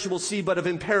of perishable seed, but of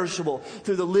imperishable,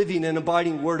 through the living and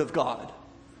abiding Word of God.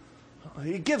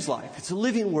 It gives life. It's a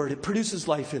living Word. It produces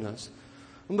life in us.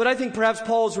 But I think perhaps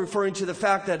Paul is referring to the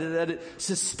fact that it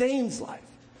sustains life,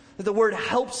 that the Word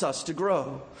helps us to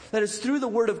grow, that it's through the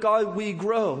Word of God we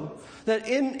grow, that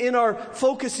in our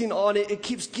focusing on it, it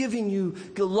keeps giving you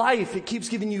life, it keeps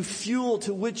giving you fuel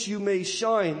to which you may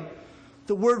shine.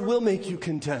 The Word will make you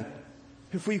content.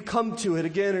 If we come to it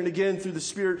again and again through the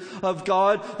Spirit of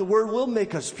God, the Word will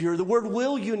make us pure. The Word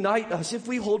will unite us if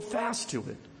we hold fast to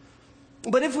it.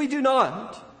 But if we do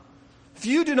not, if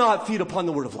you do not feed upon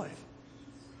the Word of life,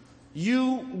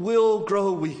 you will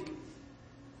grow weak.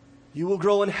 You will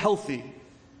grow unhealthy.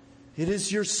 It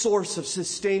is your source of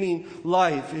sustaining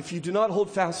life. If you do not hold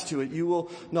fast to it, you will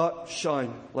not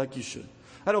shine like you should.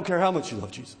 I don't care how much you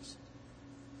love Jesus.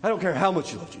 I don't care how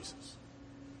much you love Jesus.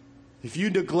 If you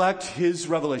neglect His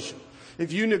revelation,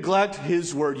 if you neglect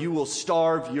His Word, you will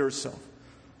starve yourself,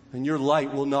 and your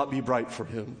light will not be bright for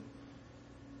Him.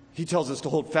 He tells us to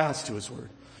hold fast to His Word.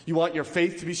 You want your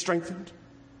faith to be strengthened?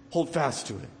 Hold fast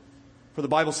to it. For the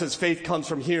Bible says faith comes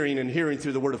from hearing, and hearing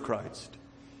through the Word of Christ.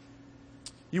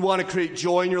 You want to create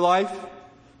joy in your life?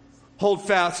 Hold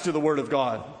fast to the Word of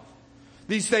God.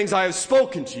 These things I have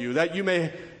spoken to you, that you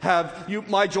may have,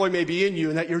 my joy may be in you,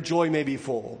 and that your joy may be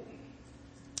full.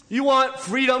 You want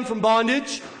freedom from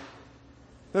bondage?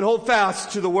 Then hold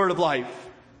fast to the Word of life.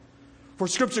 For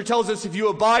Scripture tells us, if you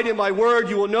abide in my Word,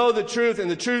 you will know the truth, and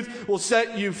the truth will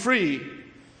set you free.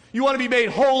 You want to be made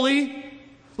holy,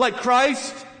 like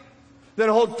Christ? Then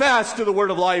hold fast to the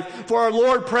Word of life. For our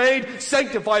Lord prayed,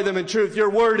 sanctify them in truth. Your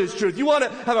Word is truth. You want to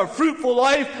have a fruitful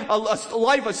life, a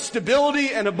life of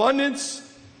stability and abundance?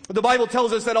 The Bible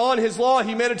tells us that on His law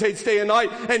He meditates day and night,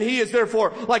 and He is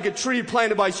therefore like a tree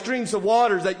planted by streams of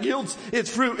waters that yields its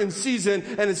fruit in season,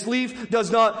 and its leaf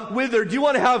does not wither. Do you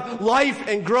want to have life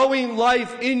and growing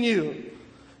life in you?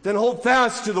 Then hold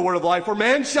fast to the Word of life. For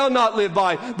man shall not live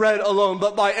by bread alone,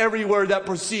 but by every word that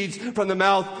proceeds from the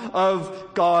mouth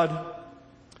of God.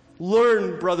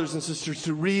 Learn, brothers and sisters,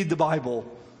 to read the Bible,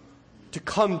 to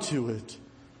come to it,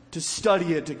 to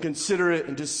study it, to consider it,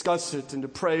 and discuss it, and to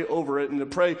pray over it, and to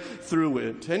pray through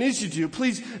it. And as you do,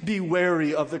 please be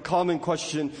wary of the common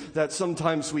question that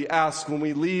sometimes we ask when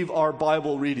we leave our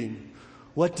Bible reading.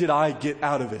 What did I get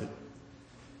out of it?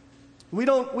 We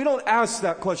don't ask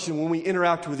that question when we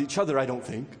interact with each other, I don't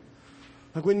think.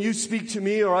 Like when you speak to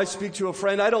me or I speak to a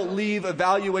friend, I don't leave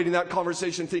evaluating that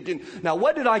conversation thinking, now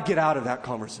what did I get out of that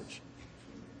conversation?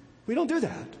 We don't do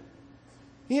that.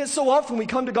 Yet so often we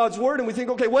come to God's Word and we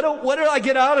think, okay, what did I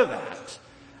get out of that?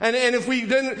 And if we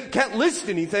then can't list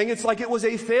anything, it's like it was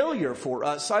a failure for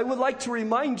us. I would like to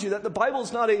remind you that the Bible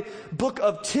is not a book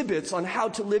of tidbits on how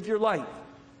to live your life.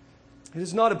 It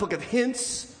is not a book of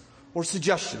hints or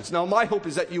suggestions. Now, my hope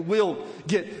is that you will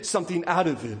get something out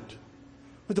of it.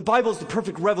 But the Bible is the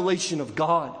perfect revelation of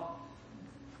God.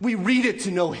 We read it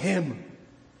to know Him.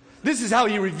 This is how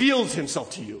He reveals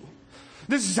Himself to you.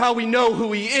 This is how we know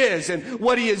who He is and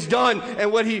what He has done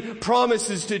and what He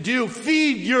promises to do.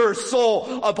 Feed your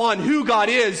soul upon who God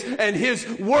is and His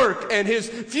work and His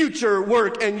future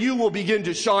work, and you will begin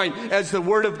to shine as the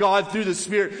Word of God through the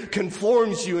Spirit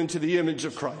conforms you into the image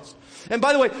of Christ. And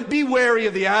by the way, be wary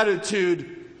of the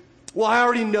attitude, well, I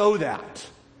already know that.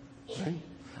 Right?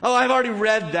 Oh, I've already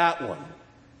read that one.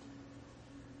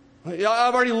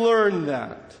 I've already learned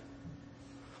that.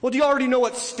 Well, do you already know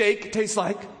what steak tastes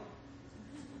like?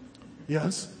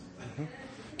 Yes.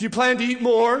 Do you plan to eat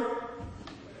more?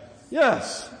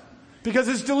 Yes. Because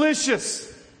it's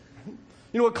delicious.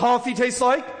 You know what coffee tastes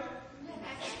like?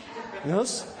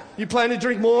 Yes. You plan to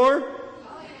drink more?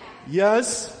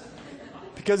 Yes.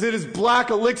 Because it is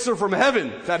black elixir from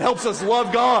heaven that helps us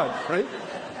love God, right?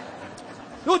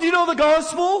 Well, do you know the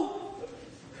gospel?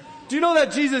 Do you know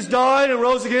that Jesus died and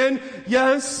rose again?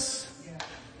 Yes.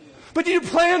 But do you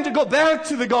plan to go back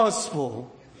to the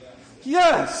gospel?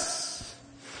 Yes.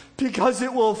 Because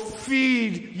it will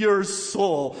feed your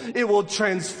soul. It will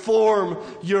transform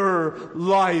your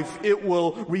life. It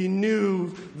will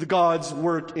renew God's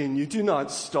work in you. Do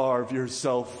not starve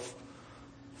yourself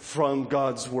from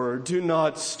God's Word. Do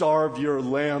not starve your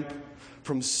lamp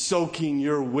from soaking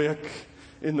your wick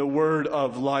in the Word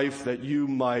of life that you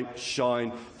might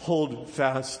shine. Hold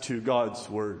fast to God's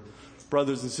Word.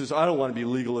 brothers and sisters, I don't want to be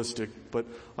legalistic, but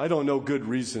I don't know good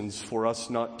reasons for us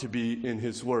not to be in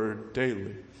His Word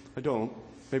daily. I don't.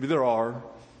 Maybe there are.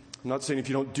 I'm not saying if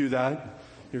you don't do that,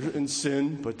 you're in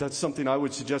sin, but that's something I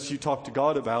would suggest you talk to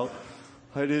God about.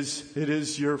 It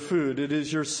is your food. It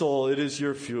is your soul. It is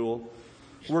your fuel.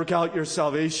 Work out your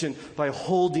salvation by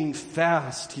holding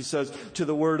fast, he says, to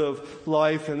the word of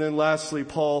life. And then lastly,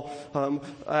 Paul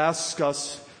asks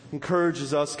us,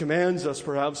 encourages us, commands us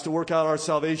perhaps to work out our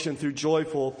salvation through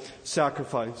joyful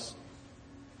sacrifice.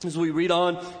 As we read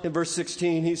on in verse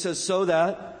 16, he says, so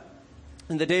that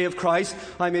in the day of Christ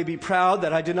I may be proud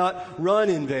that I did not run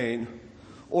in vain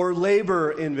or labor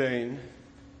in vain.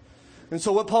 And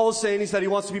so what Paul is saying is that he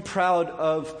wants to be proud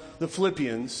of the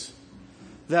Philippians,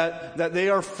 that they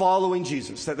are following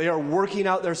Jesus, that they are working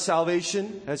out their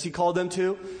salvation, as he called them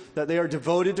to, that they are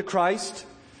devoted to Christ.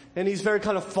 And he's very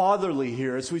kind of fatherly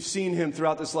here, as we've seen him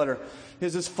throughout this letter. He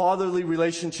has this fatherly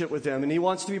relationship with them, and he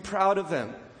wants to be proud of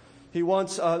them. He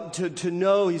wants to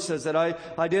know, he says, that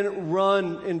I didn't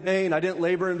run in vain, I didn't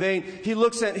labor in vain. He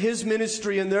looks at his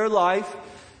ministry in their life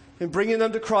and bringing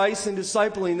them to Christ and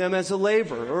discipling them as a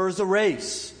labor or as a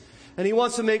race. And he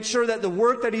wants to make sure that the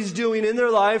work that he's doing in their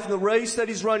life, the race that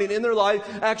he's running in their life,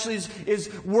 actually is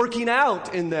working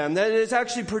out in them, that it's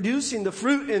actually producing the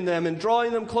fruit in them and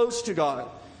drawing them close to God.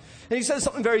 And he says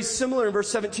something very similar in verse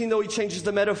 17, though he changes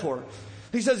the metaphor.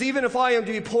 He says, even if I am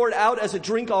to be poured out as a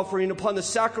drink offering upon the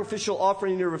sacrificial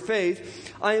offering of your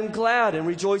faith, I am glad and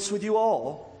rejoice with you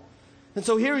all. And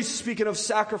so here he's speaking of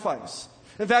sacrifice.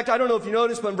 In fact, I don't know if you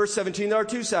noticed, but in verse 17 there are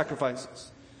two sacrifices.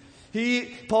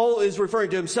 Paul is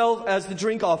referring to himself as the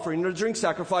drink offering or drink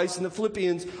sacrifice, and the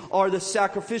Philippians are the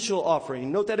sacrificial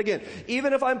offering. Note that again.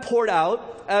 Even if I'm poured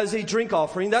out as a drink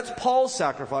offering, that's Paul's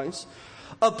sacrifice,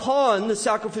 upon the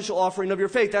sacrificial offering of your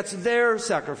faith. That's their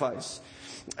sacrifice.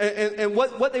 And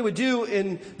what they would do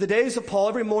in the days of Paul,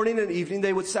 every morning and evening,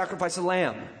 they would sacrifice a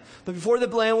lamb. But before the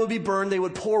lamb would be burned, they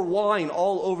would pour wine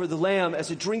all over the lamb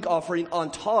as a drink offering on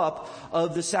top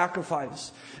of the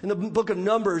sacrifice. And the book of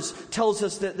Numbers tells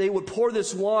us that they would pour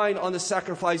this wine on the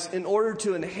sacrifice in order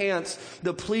to enhance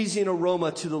the pleasing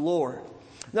aroma to the Lord.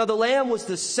 Now the lamb was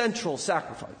the central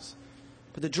sacrifice,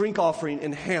 but the drink offering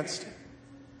enhanced it.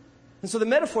 And so the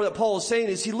metaphor that Paul is saying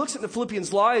is he looks at the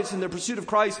Philippians' lives in their pursuit of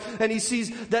Christ, and he sees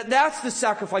that that's the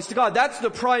sacrifice to God. That's the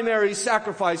primary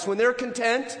sacrifice. When they're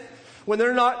content, when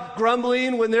they're not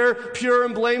grumbling, when they're pure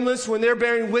and blameless, when they're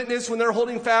bearing witness, when they're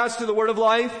holding fast to the word of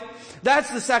life, that's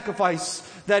the sacrifice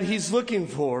that he's looking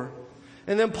for.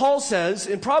 And then Paul says,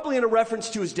 and probably in a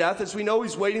reference to his death, as we know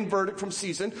he's waiting verdict from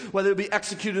Caesar, whether it be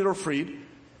executed or freed.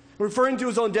 Referring to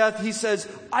his own death, he says,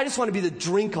 I just want to be the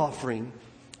drink offering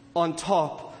on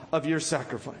top of your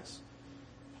sacrifice.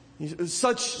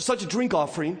 Such a drink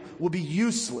offering will be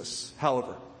useless,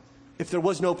 however, if there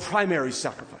was no primary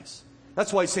sacrifice.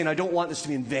 That's why he's saying, I don't want this to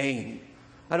be in vain.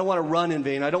 I don't want to run in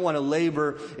vain. I don't want to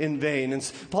labor in vain.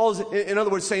 And Paul's, in other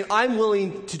words, saying, I'm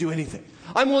willing to do anything.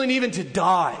 I'm willing even to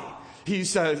die, he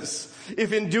says,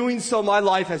 if in doing so my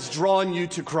life has drawn you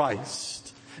to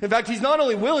Christ. In fact, he's not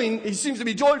only willing, he seems to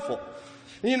be joyful.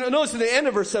 You know, notice at the end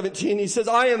of verse 17, he says,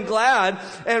 I am glad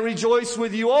and rejoice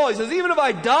with you all. He says, even if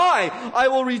I die, I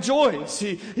will rejoice,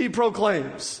 he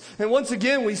proclaims. And once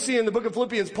again, we see in the book of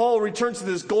Philippians, Paul returns to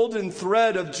this golden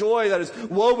thread of joy that is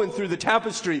woven through the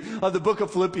tapestry of the book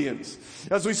of Philippians.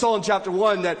 As we saw in chapter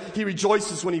 1, that he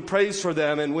rejoices when he prays for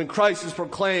them and when Christ is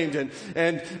proclaimed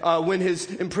and when his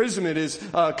imprisonment is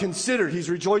considered, he's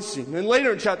rejoicing. And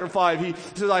later in chapter 5, he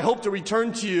says, I hope to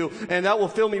return to you, and that will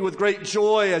fill me with great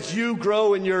joy as you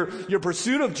grow in your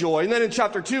pursuit of joy. And then in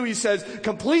chapter 2, he says,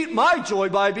 complete my joy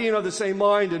by being of the same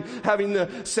mind and having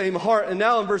the same heart. And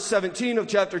now in verse 17 of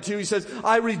chapter 2, he says,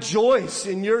 I rejoice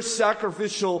in your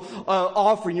sacrificial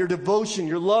offering, your devotion,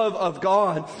 your love of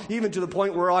God, even to the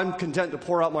point where I'm content to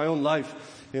pour out my own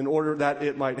life in order that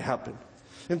it might happen.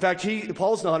 In fact,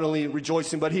 Paul's not only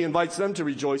rejoicing, but he invites them to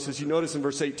rejoice, as you notice in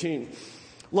verse 18.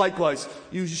 Likewise,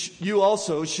 you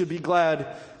also should be glad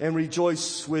and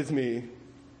rejoice with me.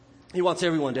 He wants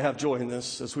everyone to have joy in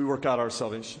this as we work out our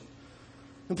salvation.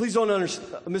 And please don't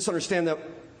misunderstand that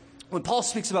when Paul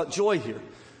speaks about joy here,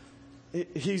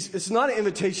 it's not an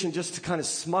invitation just to kind of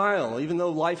smile, even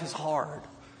though life is hard.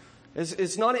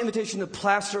 It's not an invitation to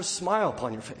plaster a smile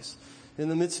upon your face in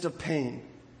the midst of pain.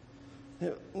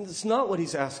 It's not what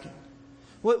he's asking.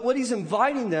 What he's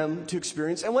inviting them to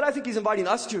experience, and what I think he's inviting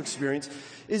us to experience,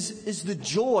 is the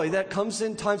joy that comes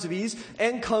in times of ease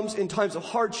and comes in times of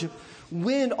hardship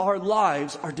when our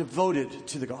lives are devoted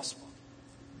to the gospel.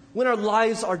 when our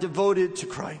lives are devoted to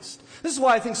Christ. This is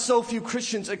why I think so few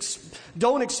Christians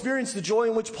don't experience the joy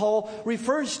in which Paul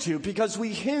refers to, because we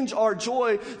hinge our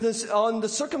joy on the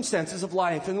circumstances of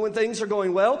life. And when things are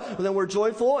going well, then we're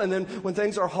joyful. And then when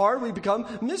things are hard, we become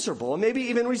miserable and maybe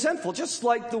even resentful, just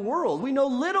like the world. We know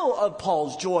little of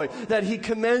Paul's joy that he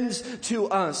commends to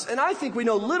us. And I think we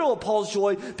know little of Paul's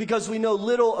joy because we know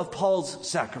little of Paul's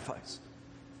sacrifice.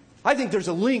 I think there's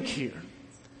a link here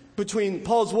between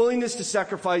Paul's willingness to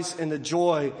sacrifice and the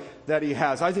joy that he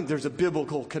has. I think there's a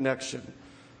biblical connection.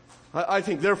 I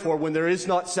think, therefore, when there is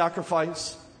not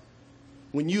sacrifice,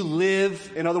 when you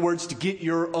live, in other words, to get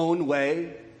your own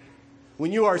way,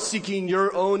 when you are seeking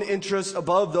your own interests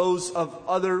above those of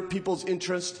other people's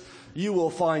interests, you will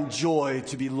find joy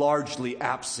to be largely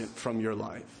absent from your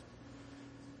life.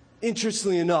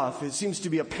 Interestingly enough, it seems to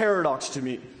be a paradox to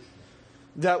me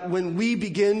that when we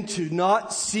begin to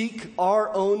not seek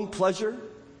our own pleasure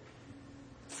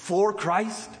for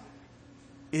Christ,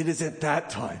 it is at that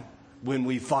time when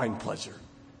we find pleasure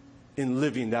in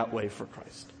living that way for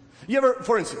Christ.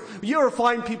 For instance, you ever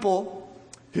find people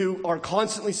who are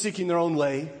constantly seeking their own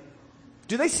way?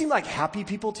 Do they seem like happy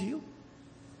people to you?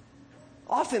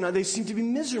 Often they seem to be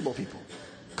miserable people,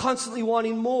 constantly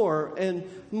wanting more and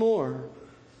more.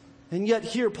 And yet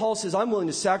here Paul says, I'm willing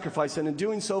to sacrifice, and in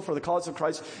doing so for the cause of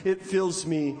Christ, it fills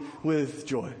me with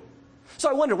joy. So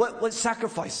I wonder, what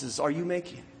sacrifices are you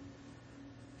making?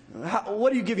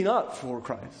 What are you giving up for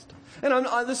Christ? And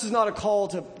this is not a call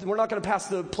to, we're not going to pass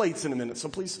the plates in a minute, so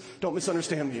please don't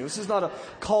misunderstand me. This is not a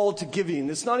call to giving.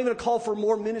 It's not even a call for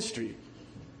more ministry.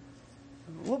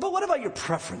 Well, but what about your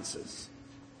preferences?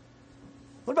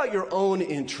 What about your own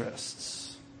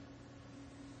interests?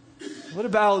 What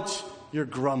about your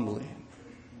grumbling?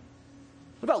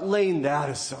 What about laying that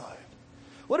aside?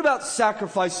 What about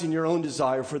sacrificing your own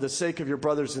desire for the sake of your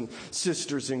brothers and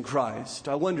sisters in Christ?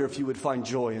 I wonder if you would find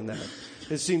joy in that.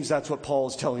 It seems that's what Paul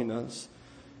is telling us.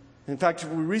 In fact, the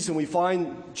reason we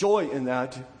find joy in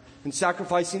that, in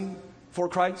sacrificing for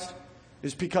Christ,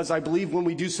 is because I believe when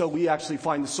we do so, we actually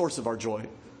find the source of our joy,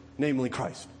 namely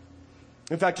Christ.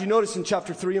 In fact, you notice in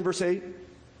chapter 3 and verse 8,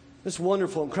 this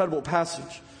wonderful, incredible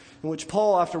passage in which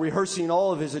Paul, after rehearsing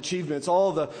all of his achievements,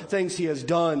 all the things he has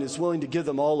done, is willing to give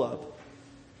them all up.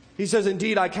 He says,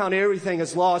 indeed, I count everything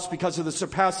as lost because of the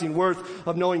surpassing worth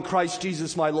of knowing Christ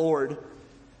Jesus my Lord.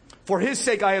 For his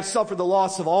sake I have suffered the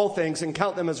loss of all things and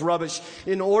count them as rubbish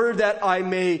in order that I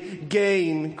may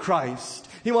gain Christ.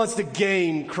 He wants to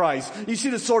gain Christ. You see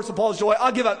the source of Paul's joy?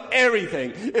 I'll give up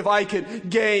everything if I can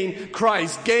gain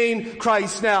Christ. Gain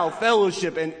Christ now,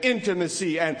 fellowship and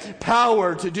intimacy and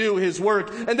power to do his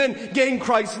work. And then gain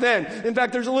Christ then. In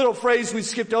fact, there's a little phrase we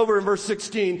skipped over in verse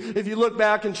 16. If you look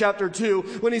back in chapter 2,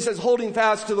 when he says, holding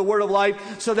fast to the word of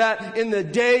life, so that in the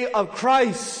day of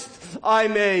Christ,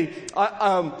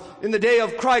 in the day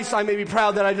of Christ, I may be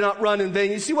proud that I did not run in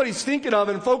vain. You see what he's thinking of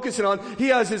and focusing on? He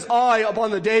has his eye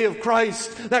upon the day of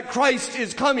Christ, that Christ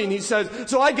is coming, he says.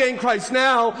 So I gain Christ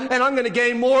now, and I'm going to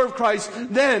gain more of Christ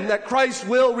then, that Christ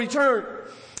will return.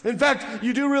 In fact,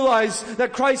 you do realize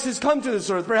that Christ has come to this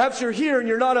earth. Perhaps you're here and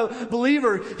you're not a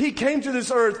believer. He came to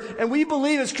this earth, and we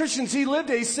believe as Christians he lived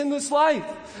a sinless life.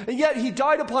 And yet he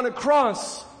died upon a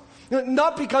cross.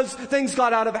 Not because things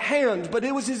got out of hand, but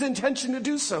it was his intention to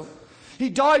do so. He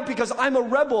died because I'm a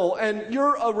rebel and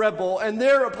you're a rebel, and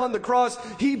there upon the cross,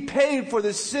 he paid for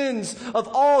the sins of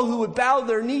all who would bow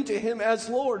their knee to him as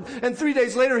Lord. And 3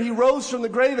 days later, he rose from the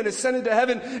grave and ascended to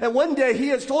heaven. And one day he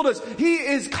has told us he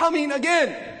is coming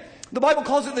again. The Bible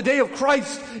calls it the day of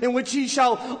Christ, in which he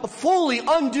shall fully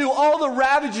undo all the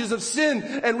ravages of sin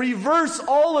and reverse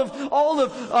all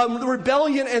of the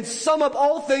rebellion and sum up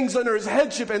all things under his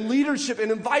headship and leadership and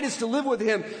invite us to live with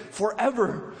him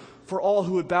forever for all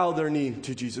who would bow their knee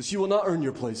to Jesus. You will not earn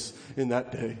your place in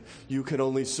that day. You can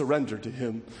only surrender to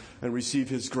him and receive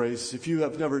his grace. If you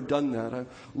have never done that, I'd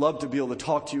love to be able to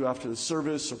talk to you after the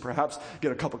service, or perhaps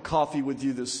get a cup of coffee with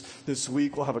you this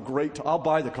week. We'll have a great I'll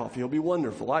buy the coffee. It'll be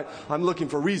wonderful. I'm looking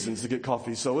for reasons to get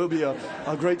coffee, so it'll be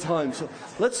a great time. So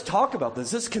let's talk about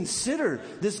this. Let's consider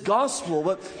this gospel.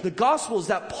 But the gospel is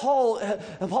that Paul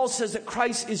says that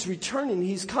Christ is returning.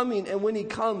 He's coming, and when he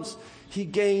comes, he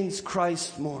gains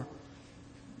Christ more.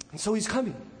 And so he's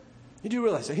coming. You do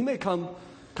realize that he may come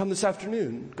this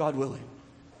afternoon, God willing.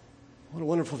 What a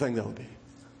wonderful thing that would be.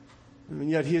 And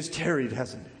yet he has tarried,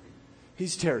 hasn't he?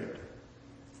 He's tarried.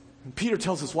 And Peter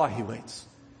tells us why he waits.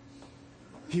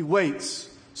 He waits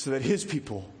so that his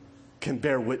people can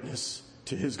bear witness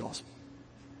to his gospel.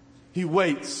 He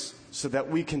waits so that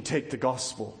we can take the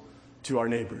gospel to our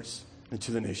neighbors and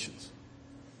to the nations.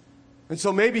 And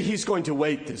so maybe he's going to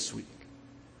wait this week.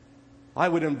 I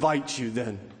would invite you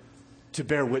then to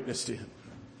bear witness to him.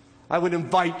 I would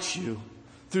invite you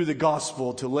through the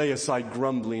gospel to lay aside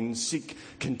grumbling, seek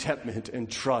contentment and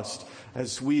trust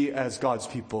as we as God's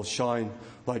people shine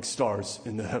like stars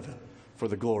in the heaven for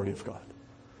the glory of God.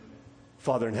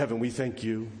 Father in heaven, we thank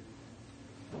you.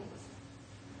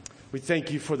 We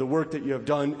thank you for the work that you have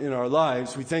done in our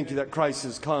lives. We thank you that Christ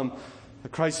has come,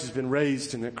 that Christ has been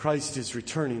raised, and that Christ is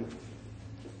returning.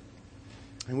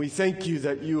 And we thank you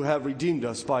that you have redeemed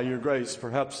us by your grace.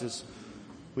 Perhaps as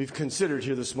we've considered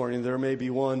here this morning, there may be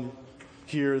one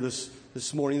here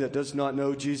this morning that does not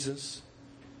know Jesus.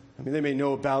 I mean, they may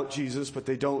know about Jesus, but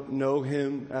they don't know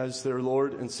him as their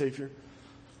Lord and Savior.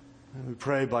 And we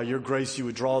pray by your grace you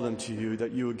would draw them to you,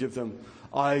 that you would give them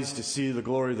eyes to see the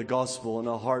glory of the gospel and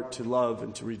a heart to love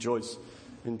and to rejoice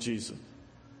in Jesus.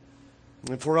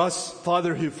 And for us,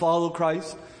 Father, who follow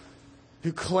Christ,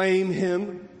 who claim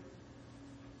him,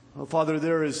 Father,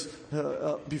 there is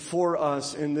before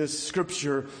us in this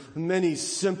scripture many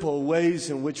simple ways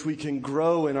in which we can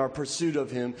grow in our pursuit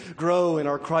of him, grow in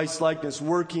our Christ-likeness,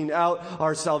 working out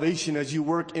our salvation as you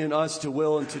work in us to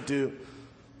will and to do.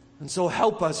 And so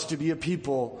help us to be a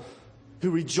people who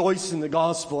rejoice in the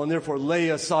gospel and therefore lay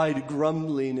aside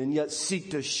grumbling and yet seek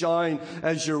to shine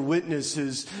as your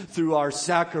witnesses through our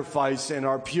sacrifice and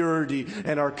our purity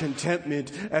and our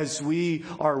contentment as we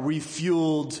are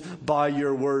refueled by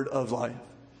your word of life.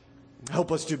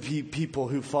 Help us to be people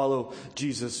who follow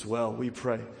Jesus well, we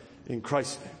pray. In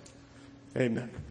Christ's name, amen.